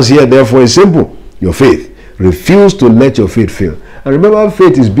is showing us here, therefore, is simple. Your faith. Refuse to let your faith fail. And remember,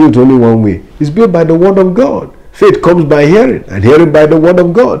 faith is built only one way. It's built by the word of God. Faith comes by hearing, and hearing by the word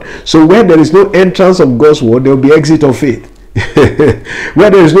of God. So where there is no entrance of God's word, there will be exit of faith. Where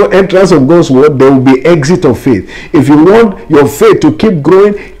there is no entrance of God's word, there will be exit of faith. If you want your faith to keep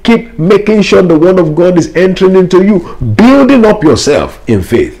growing, keep making sure the word of God is entering into you, building up yourself in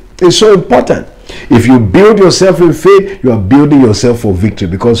faith. It's so important. If you build yourself in faith, you are building yourself for victory,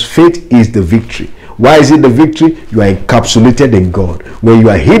 because faith is the victory. Why is it the victory? You are encapsulated in God. When you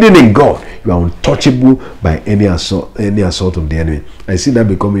are hidden in God, you are untouchable by any assault of the enemy. I see that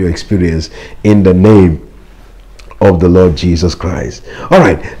becoming your experience in the name of the Lord Jesus Christ. All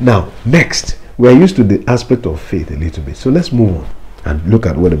right, now next, we are used to the aspect of faith a little bit, so let's move on and look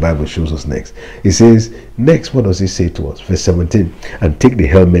at what the Bible shows us next. It says, next, what does it say to us? Verse 17, and take the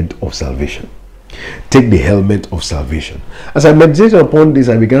helmet of salvation. Take the helmet of salvation. As I meditated upon this,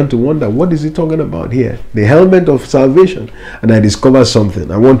 I began to wonder, what is he talking about here? The helmet of salvation. And I discovered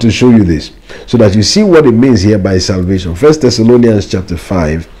something. I want to show you this so that you see what it means here by salvation. 1 Thessalonians chapter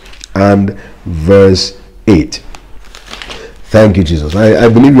 5 and verse 8. Thank you, Jesus. I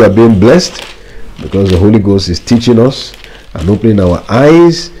believe you are being blessed because the Holy Ghost is teaching us and opening our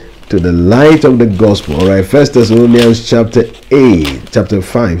eyes to the light of the gospel. All right, 1 Thessalonians chapter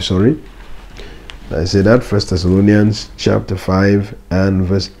 5, sorry. I say that, 1 Thessalonians chapter 5 and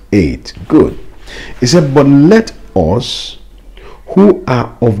verse 8. Good. It said, but let us who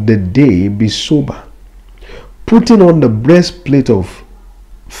are of the day be sober, putting on the breastplate of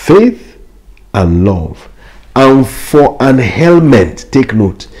faith and love, and for an helmet, take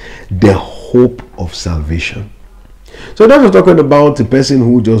note, the hope of salvation. So that was talking about the person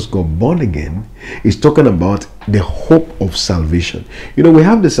who just got born again. Is talking about the hope of salvation. You know, we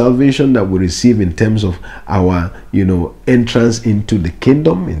have the salvation that we receive in terms of our, entrance into the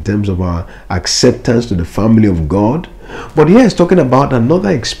kingdom, in terms of our acceptance to the family of God. But here it's talking about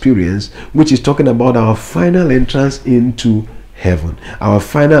another experience, which is talking about our final entrance into heaven, our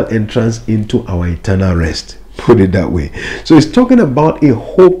final entrance into our eternal rest. Put it that way. So it's talking about a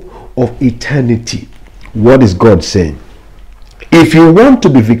hope of eternity. What is God saying? If you want to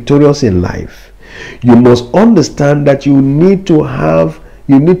be victorious in life, you must understand that you need to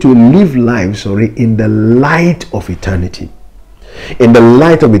live lives, in the light of eternity. In the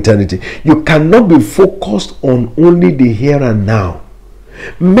light of eternity. You cannot be focused on only the here and now.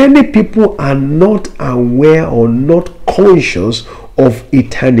 Many people are not aware or not conscious of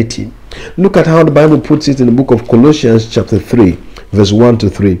eternity. Look at how the Bible puts it in the book of Colossians chapter 3. Verse 1 to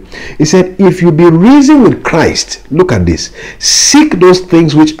 3. It said, if you be risen with Christ, look at this, seek those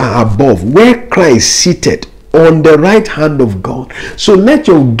things which are above, where Christ seated on the right hand of God. So let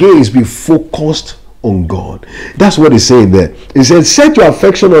your gaze be focused on God. That's what it's saying there. It says, set your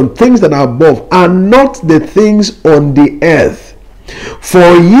affection on things that are above, and not the things on the earth.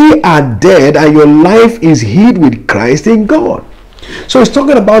 For ye are dead, and your life is hid with Christ in God. So it's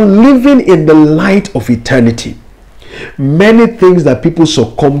talking about living in the light of eternity. Many things that people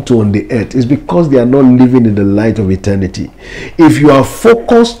succumb to on the earth is because they are not living in the light of eternity. If you are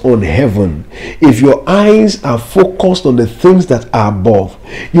focused on heaven, if your eyes are focused on the things that are above,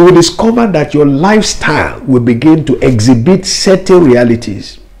 you will discover that your lifestyle will begin to exhibit certain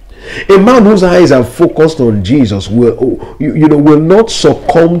realities. A man whose eyes are focused on Jesus will not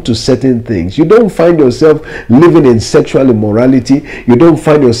succumb to certain things. You don't find yourself living in sexual immorality. You don't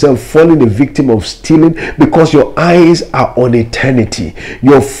find yourself falling a victim of stealing, because your eyes are on eternity.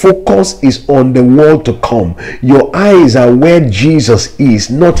 Your focus is on the world to come. Your eyes are where Jesus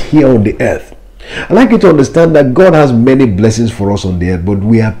is, not here on the earth. I'd like you to understand that God has many blessings for us on the earth, but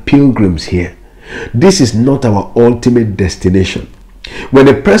we are pilgrims here. This is not our ultimate destination. When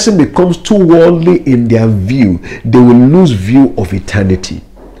a person becomes too worldly in their view, they will lose view of eternity.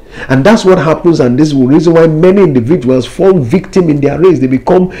 And that's what happens, and this is the reason why many individuals fall victim in their race. They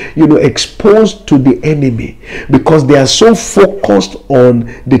become, exposed to the enemy because they are so focused on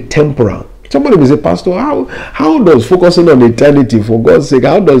the temporal. Somebody will say, Pastor, how does focusing on eternity, for God's sake,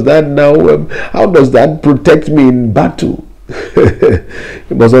 how does that protect me in battle?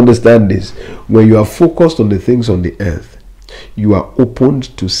 You must understand this. When you are focused on the things on the earth, you are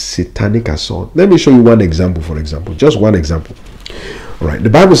opened to satanic assault. Let me show you one example, just one example. All right, the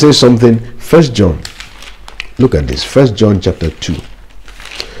Bible says something, 1 John. Look at this, 1 John chapter 2.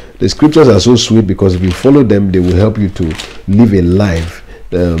 The scriptures are so sweet because if you follow them, they will help you to live a life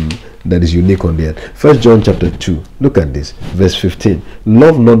that is unique on the earth. 1 John chapter 2, look at this, verse 15.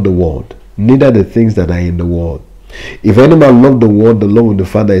 Love not the world, neither the things that are in the world. If any man love the world, the love of the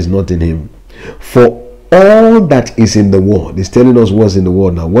Father is not in him. For all that is in the world, is telling us what's in the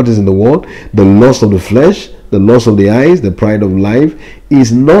world now. What is in the world? The lust of the flesh, the lust of the eyes, the pride of life,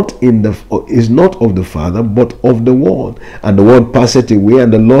 is not of the Father, but of the world. And the world passeth away,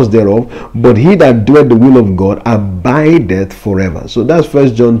 and the lust thereof. But he that doeth the will of God abideth forever. So that's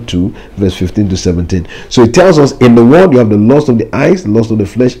 1 John 2, verse 15 to 17. So it tells us, in the world you have the lust of the eyes, the lust of the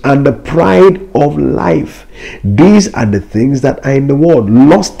flesh, and the pride of life. These are the things that are in the world,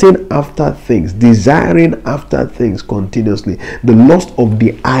 lusting after things, desiring after things continuously. The lust of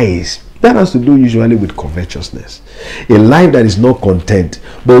the eyes, that has to do usually with covetousness, a life that is not content.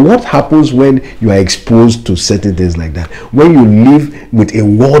 But what happens when you are exposed to certain things like that? When you live with a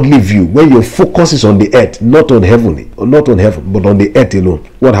worldly view, when your focus is on the earth, not on heavenly, or not on heaven, but on the earth alone,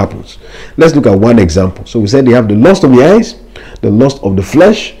 what happens? Let's look at one example. So we said you have the lust of the eyes, the lust of the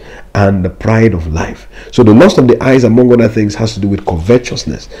flesh, and the pride of life. So the lust of the eyes, among other things, has to do with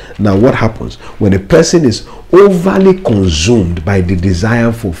covetousness. Now what happens when a person is overly consumed by the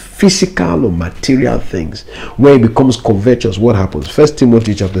desire for physical or material things, where he becomes covetous? What happens? 1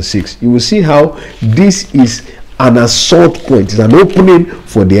 Timothy chapter 6, you will see how this is an assault point. It's an opening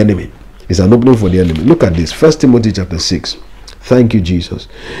for the enemy. It's an opening for the enemy. Look at this, 1 Timothy chapter 6. Thank you, Jesus.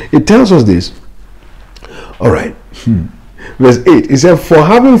 It tells us this. All right. Verse 8, it said, for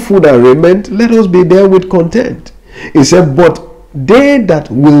having food and raiment, let us be there with content. It said, but they that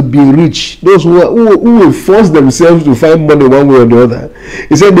will be rich, those who will force themselves to find money one way or the other,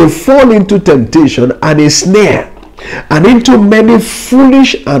 it said they fall into temptation and a snare, and into many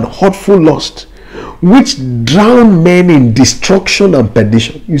foolish and hurtful lusts, which drown men in destruction and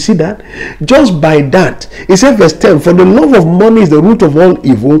perdition. You see that? Just by that. It said, verse 10, for the love of money is the root of all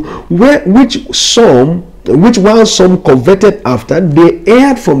evil, which while some coveted after, they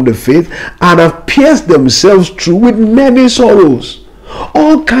erred from the faith and have pierced themselves through with many sorrows.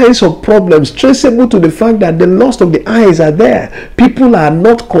 All kinds of problems traceable to the fact that the lust of the eyes are there. People are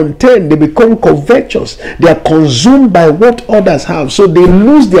not content. They become covetous. They are consumed by what others have. So they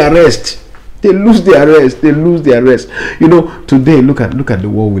lose their rest. They lose their rest. They lose their rest. You know, today, look at the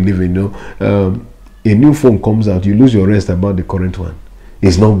world we live in. You know, a new phone comes out. You lose your rest about the current one.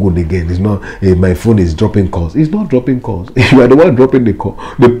 It's not good again. It's not, my phone is dropping calls. It's not dropping calls. You are the one dropping the call.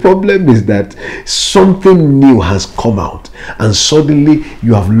 The problem is that something new has come out, and suddenly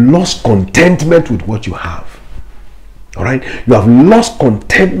you have lost contentment with what you have. All right? You have lost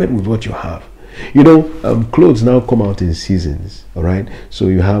contentment with what you have. You know, clothes now come out in seasons. All right? So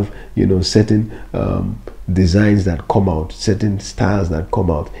you have, you know, certain designs that come out, certain styles that come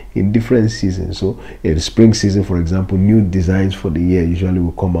out in different seasons. So in the spring season, for example, new designs for the year usually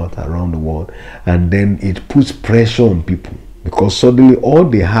will come out around the world, and then it puts pressure on people, because suddenly all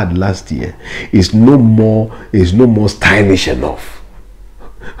they had last year is no more stylish enough.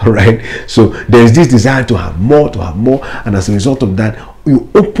 All right, so there's this desire to have more, and as a result of that, you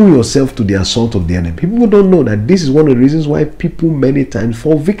open yourself to the assault of the enemy. People don't know that this is one of the reasons why people many times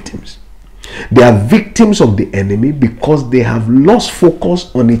fall victims. They are victims of the enemy because they have lost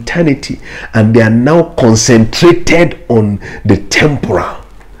focus on eternity, and they are now concentrated on the temporal.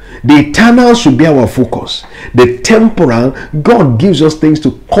 The eternal should be our focus. The temporal, God gives us things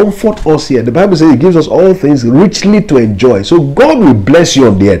to comfort us here. The Bible says He gives us all things richly to enjoy. So God will bless you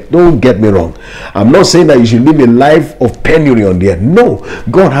on the earth. Don't get me wrong. I'm not saying that you should live a life of penury on the earth. No,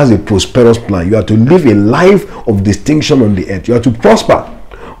 God has a prosperous plan. You have to live a life of distinction on the earth. You have to prosper.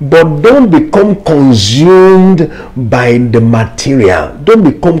 But don't become consumed by the material. Don't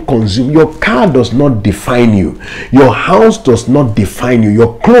become consumed. Your car does not define you. Your house does not define you.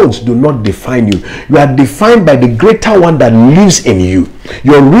 Your clothes do not define you. You are defined by the greater one that lives in you.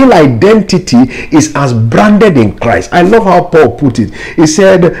 Your real identity is as branded in Christ. I love how Paul put it. He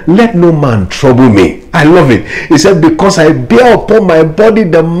said, let no man trouble me. I love it. He said, because I bear upon my body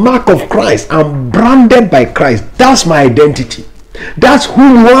the mark of Christ. I'm branded by Christ. That's my identity. That's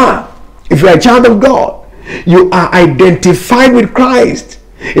who you are. If you're a child of God, you are identified with Christ.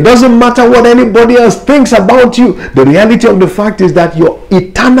 It doesn't matter what anybody else thinks about you. The reality of the fact is that your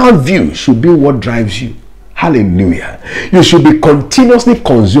eternal view should be what drives you. Hallelujah. You should be continuously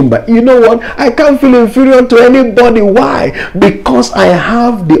consumed by, you know what? I can't feel inferior to anybody. Why? Because I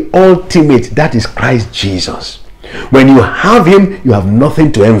have the ultimate, that is Christ Jesus. When you have Him, you have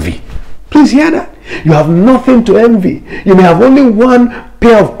nothing to envy. Please hear that. You have nothing to envy. You may have only one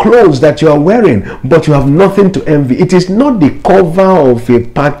pair of clothes that you are wearing, but you have nothing to envy. It is not the cover of a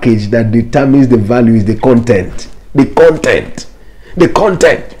package that determines the value, is the content. The content. The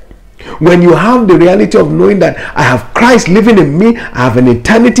content. When you have the reality of knowing that I have Christ living in me, I have an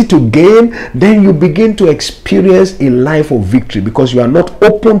eternity to gain, then you begin to experience a life of victory, because you are not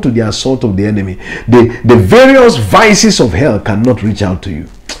open to the assault of the enemy. The various vices of hell cannot reach out to you.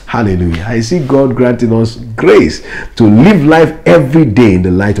 Hallelujah. I see God granting us grace to live life every day in the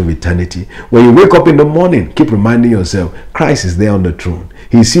light of eternity. When you wake up in the morning, keep reminding yourself, Christ is there on the throne.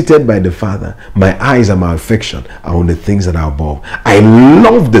 He's seated by the Father. My eyes and my affection are on the things that are above. I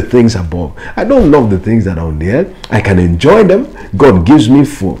love the things above. I don't love the things that are on the earth. I can enjoy them. God gives me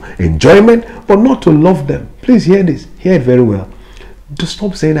full enjoyment, but not to love them. Please hear this. Hear it very well. Just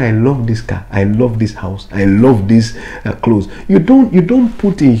stop saying, I love this car, I love this house, I love these clothes. You don't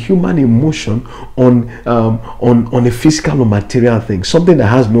put a human emotion on a physical or material thing, something that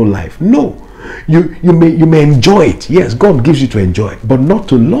has no life. No, you may enjoy it. Yes, God gives you to enjoy it, but not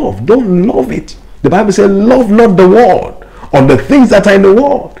to love. Don't love it. The Bible says, love not the world or the things that are in the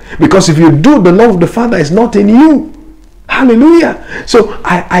world, because if you do, the love of the Father is not in you. Hallelujah. So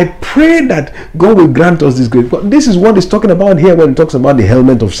I pray that God will grant us this grace. But this is what he's talking about here when he talks about the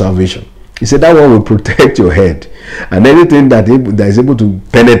helmet of salvation. He said that one will protect your head, and anything that is able to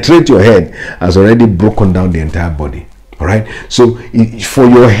penetrate your head has already broken down the entire body. All right. So for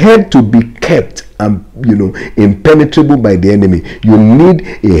your head to be kept impenetrable by the enemy, you need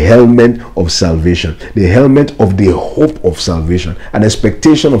a helmet of salvation, the helmet of the hope of salvation, an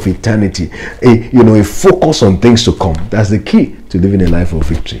expectation of eternity, a focus on things to come. That's the key to living a life of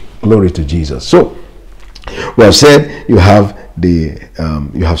victory. Glory to Jesus. So we have said you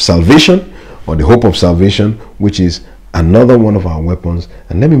have salvation, or the hope of salvation, which is another one of our weapons.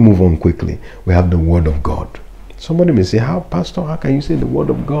 And let me move on quickly. We have the word of God. Somebody may say, Pastor, how can you say the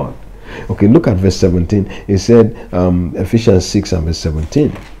word of God? Okay, look at verse 17. It said, Ephesians 6 and verse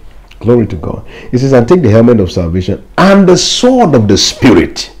 17. Glory to God. It says, and take the helmet of salvation and the sword of the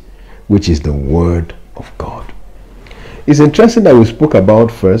Spirit, which is the word of God. It's interesting that we spoke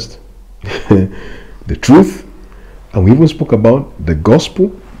about first the truth, and we even spoke about the gospel,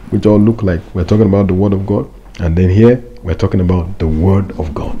 which all look like we're talking about the word of God. And then here we're talking about the word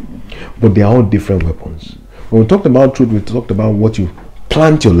of God. But they are all different weapons. When we talked about truth, we talked about what you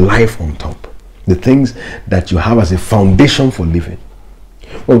plant your life on top, the things that you have as a foundation for living.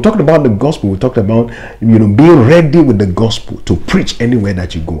 When we talked about the gospel, we talked about being ready with the gospel to preach anywhere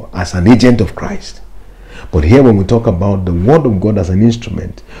that you go as an agent of Christ. But here when we talk about the word of God as an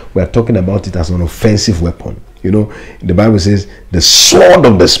instrument, we are talking about it as an offensive weapon. The Bible says the sword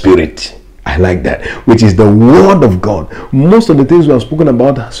of the Spirit. I like that, which is the word of God. Most of the things we have spoken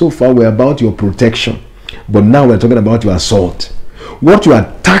about so far were about your protection, but now we're talking about your assault. What you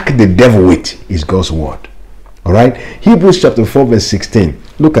attack the devil with is God's word. All right. Hebrews chapter 4 verse 16.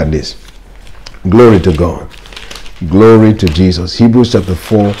 Look at this. Glory to God. Glory to Jesus. Hebrews chapter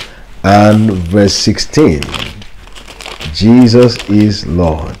 4 and verse 16. Jesus is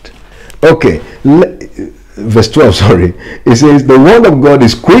Lord. Okay. Verse 12, sorry. It says, the word of God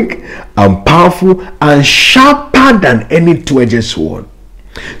is quick and powerful and sharper than any two-edged sword.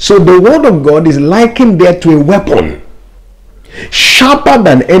 So the word of God is likened there to a weapon, sharper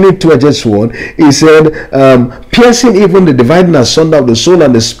than any two-edged sword. He said, piercing even the dividing asunder of the soul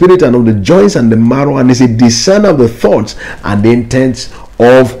and the spirit and of the joints and the marrow, and is a discerner of the thoughts and the intents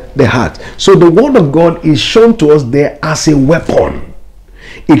of the heart. So the word of God is shown to us there as a weapon.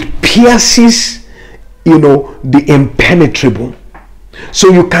 It pierces the impenetrable. So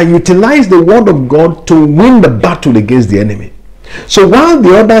you can utilize the word of God to win the battle against the enemy. So while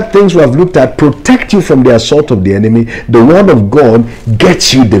the other things we have looked at protect you from the assault of the enemy, the word of God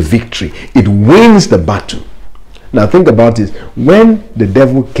gets you the victory. It wins the battle. Now think about it. When the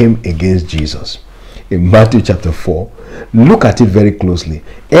devil came against Jesus in Matthew chapter 4, look at it very closely.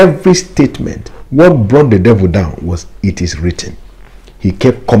 Every statement, what brought the devil down was, it is written. He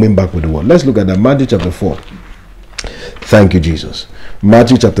kept coming back with the word. Let's look at that. Matthew chapter 4. Thank you, Jesus.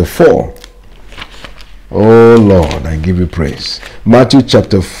 Matthew chapter 4. Oh Lord, I give you praise. Matthew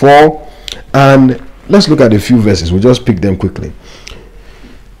chapter 4. And let's look at a few verses. We'll just pick them quickly.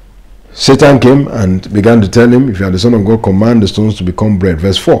 Satan came and began to tell him, if you are the Son of God, command the stones to become bread.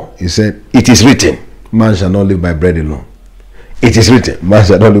 Verse 4. He said, it is written, man shall not live by bread alone. It is written, man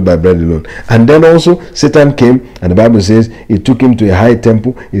shall not live by bread alone. And then also Satan came, and the Bible says he took him to a high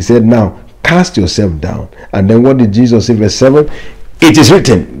temple. He said, now cast yourself down. And then what did Jesus say? Verse 7, it is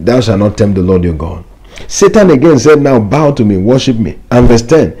written, thou shalt not tempt the Lord your God. Satan again said, now bow to me, worship me. And verse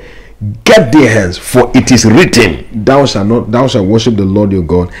 10, get thee hence, for it is written, thou shalt worship the Lord your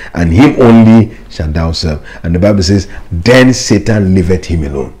God, and him only shalt thou serve. And the Bible says, then Satan leaveth him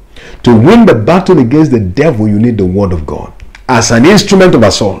alone. To win the battle against the devil, you need the word of God as an instrument of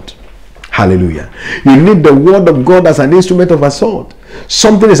assault. Hallelujah. You need the word of God as an instrument of assault.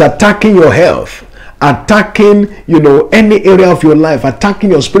 Something is attacking your health, attacking any area of your life,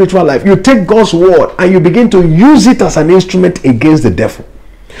 attacking your spiritual life. You take God's word and you begin to use it as an instrument against the devil.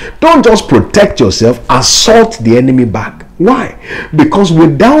 Don't just protect yourself, assault the enemy back. Why? Because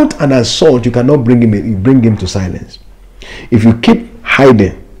without an assault, you cannot bring him to silence. If you keep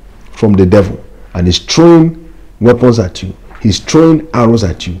hiding from the devil and he's throwing weapons at you, he's throwing arrows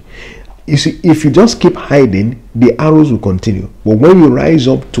at you. You see, if you just keep hiding, the arrows will continue. But when you rise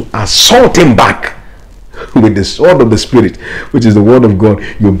up to assault him back with the sword of the Spirit, which is the word of God,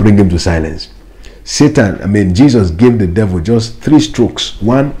 you bring him to silence. Jesus gave the devil just 3 strokes.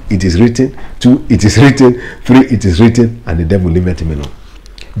 1, it is written. 2, it is written. 3, it is written. And the devil left him alone.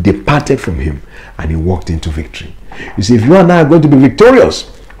 Departed from him, and he walked into victory. You see, if you and I are going to be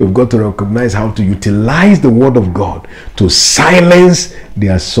victorious, we've got to recognize how to utilize the word of God to silence the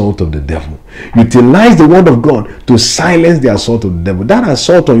assault of the devil. Utilize the word of God to silence the assault of the devil. That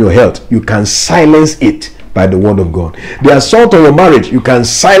assault on your health, you can silence it by the word of God. The assault on your marriage, you can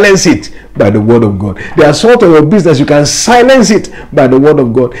silence it by the word of God. The assault on your business, you can silence it by the word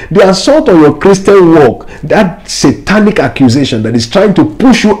of God. The assault on your Christian walk, that satanic accusation that is trying to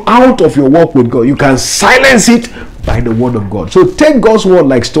push you out of your walk with God, you can silence it by the word of God. So take God's word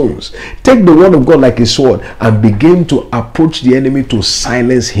like stones. Take the word of God like a sword and begin to approach the enemy to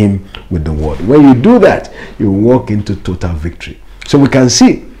silence him with the word. When you do that, you walk into total victory. So we can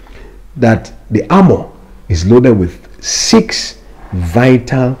see that the armor is loaded with 6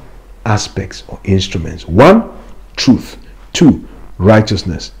 vital aspects or instruments. 1, truth. 2,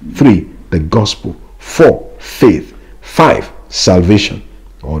 righteousness. 3, the gospel. 4, faith. 5, salvation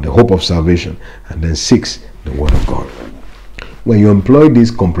or the hope of salvation. And then 6, the word of God. When you employ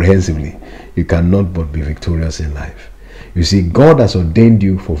this comprehensively, you cannot but be victorious in life. You see, God has ordained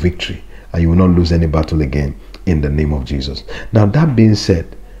you for victory, and you will not lose any battle again in the name of Jesus. Now, that being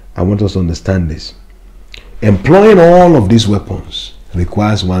said, I want us to understand this. Employing all of these weapons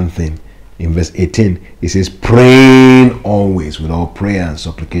requires one thing. In verse 18, it says, praying always with all prayer and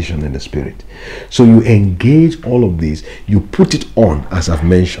supplication in the Spirit. So you engage all of these. You put it on, as I've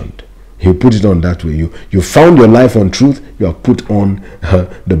mentioned. You put it on that way. You found your life on truth. You have put on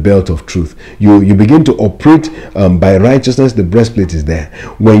the belt of truth. You begin to operate by righteousness. The breastplate is there.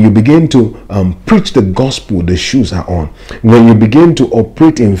 When you begin to preach the gospel, the shoes are on. When you begin to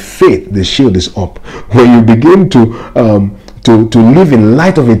operate in faith, the shield is up. When you begin to live in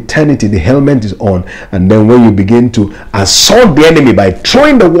light of eternity, the helmet is on. And then when you begin to assault the enemy by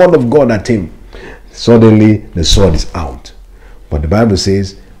throwing the word of God at him, suddenly the sword is out. But the Bible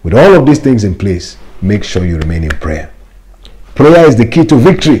says, with all of these things in place, make sure you remain in prayer. Prayer is the key to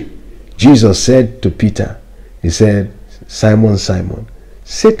victory. Jesus said to Peter, he said, Simon, Simon,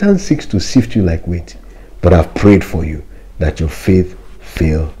 Satan seeks to sift you like wheat, but I've prayed for you that your faith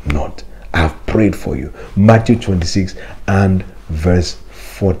fail not. I've prayed for you. Matthew 26 and verse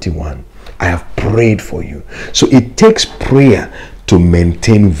 41. I have prayed for you. So it takes prayer to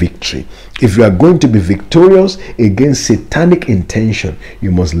maintain victory. If you are going to be victorious against satanic intention,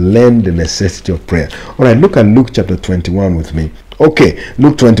 you must learn the necessity of prayer. All right, look at Luke chapter 21 with me. Okay,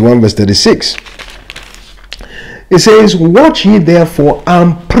 Luke 21 verse 36. It says, watch ye therefore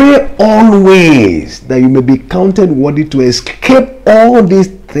and pray always, that you may be counted worthy to escape all these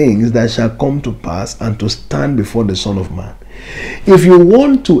things that shall come to pass and to stand before the Son of Man. If you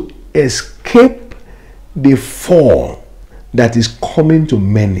want to escape the fall that is coming to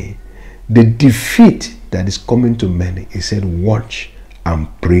many, the defeat that is coming to many, he said, watch and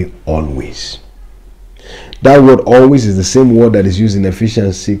pray always. That word always is the same word that is used in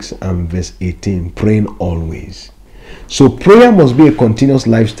Ephesians 6 and verse 18, praying always. So prayer must be a continuous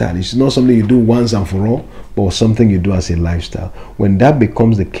lifestyle. It's not something you do once and for all, but something you do as a lifestyle. When that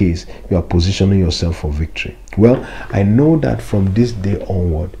becomes the case, you are positioning yourself for victory. Well, I know that from this day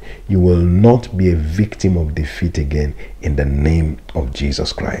onward, you will not be a victim of defeat again in the name of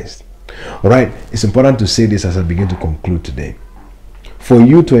Jesus Christ. All right, it's important to say this as I begin to conclude today. For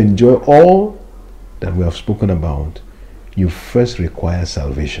you to enjoy all that we have spoken about, you first require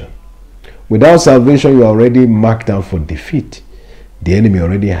salvation. Without salvation, you are already marked out for defeat. The enemy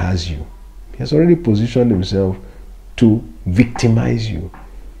already has you. He has already positioned himself to victimize you,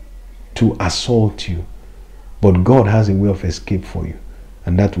 to assault you. But God has a way of escape for you,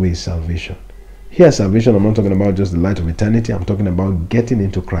 and that way is salvation. Here, salvation, I'm not talking about just the light of eternity. I'm talking about getting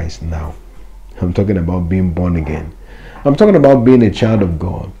into Christ now. I'm talking about being born again. I'm talking about being a child of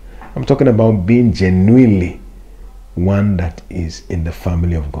God. I'm talking about being genuinely one that is in the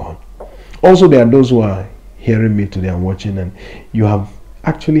family of God. Also, there are those who are hearing me today and watching, and you have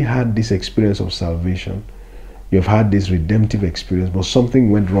actually had this experience of salvation. You've had this redemptive experience, but something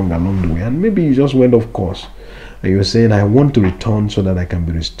went wrong along the way, and maybe you just went off course. and you're saying, I want to return so that I can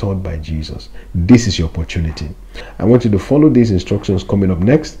be restored by Jesus, this is your opportunity. I want you to follow these instructions coming up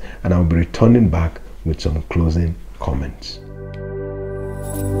next, and I'll be returning back with some closing comments.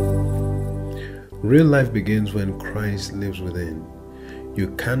 Real life begins when Christ lives within.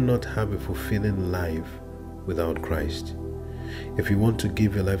 You cannot have a fulfilling life without Christ. If you want to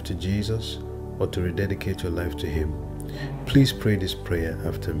give your life to Jesus or to rededicate your life to Him, please pray this prayer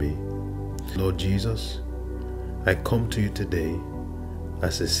after me. Lord Jesus, I come to you today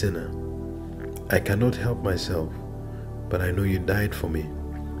as a sinner. I cannot help myself, but I know you died for me.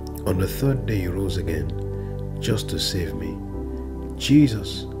 On the third day you rose again, just to save me.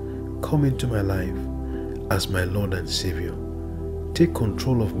 Jesus, come into my life as my Lord and Savior. Take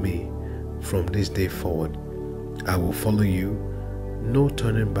control of me from this day forward. I will follow you, no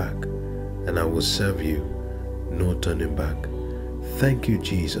turning back, and I will serve you, no turning back. Thank you,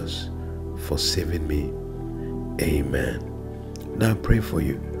 Jesus, for saving me. Amen. Now I pray for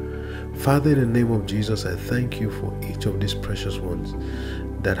you. Father, in the name of Jesus, I thank you for each of these precious ones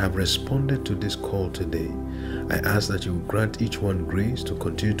that have responded to this call today. I ask that you will grant each one grace to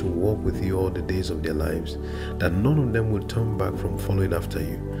continue to walk with you all the days of their lives, that none of them will turn back from following after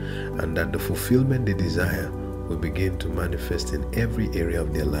you, and that the fulfillment they desire will begin to manifest in every area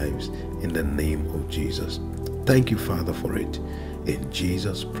of their lives in the name of Jesus. Thank you, Father, for it. In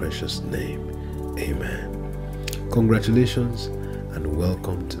Jesus' precious name, amen. Congratulations and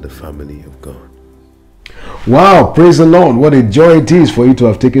welcome to the family of God. Wow, praise the Lord. What a joy it is for you to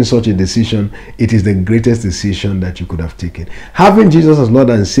have taken such a decision. It is the greatest decision that you could have taken. Having Jesus as Lord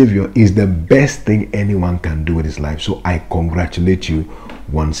and Savior is the best thing anyone can do with his life. So I congratulate you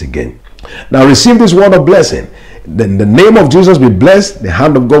once again. Now receive this word of blessing. Then the name of Jesus be blessed. The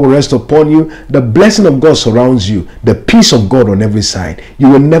hand of God will rest upon you. The blessing of God surrounds you. The peace of God on every side. You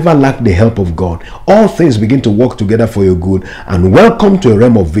will never lack the help of God. All things begin to work together for your good. And welcome to a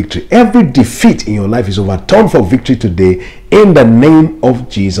realm of victory. Every defeat in your life is overturned for victory today in the name of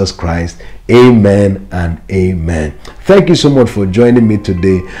Jesus Christ. Amen and amen. Thank you so much for joining me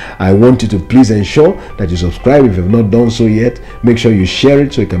today. I want you to please ensure that you subscribe if you have not done so yet. Make sure you share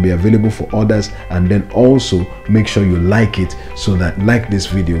it so it can be available for others, and then also make sure you like it, so that this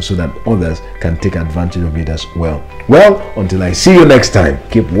video so that others can take advantage of it as well. Well, until I see you next time,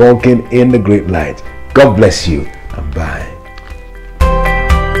 keep walking in the great light. God bless you and bye.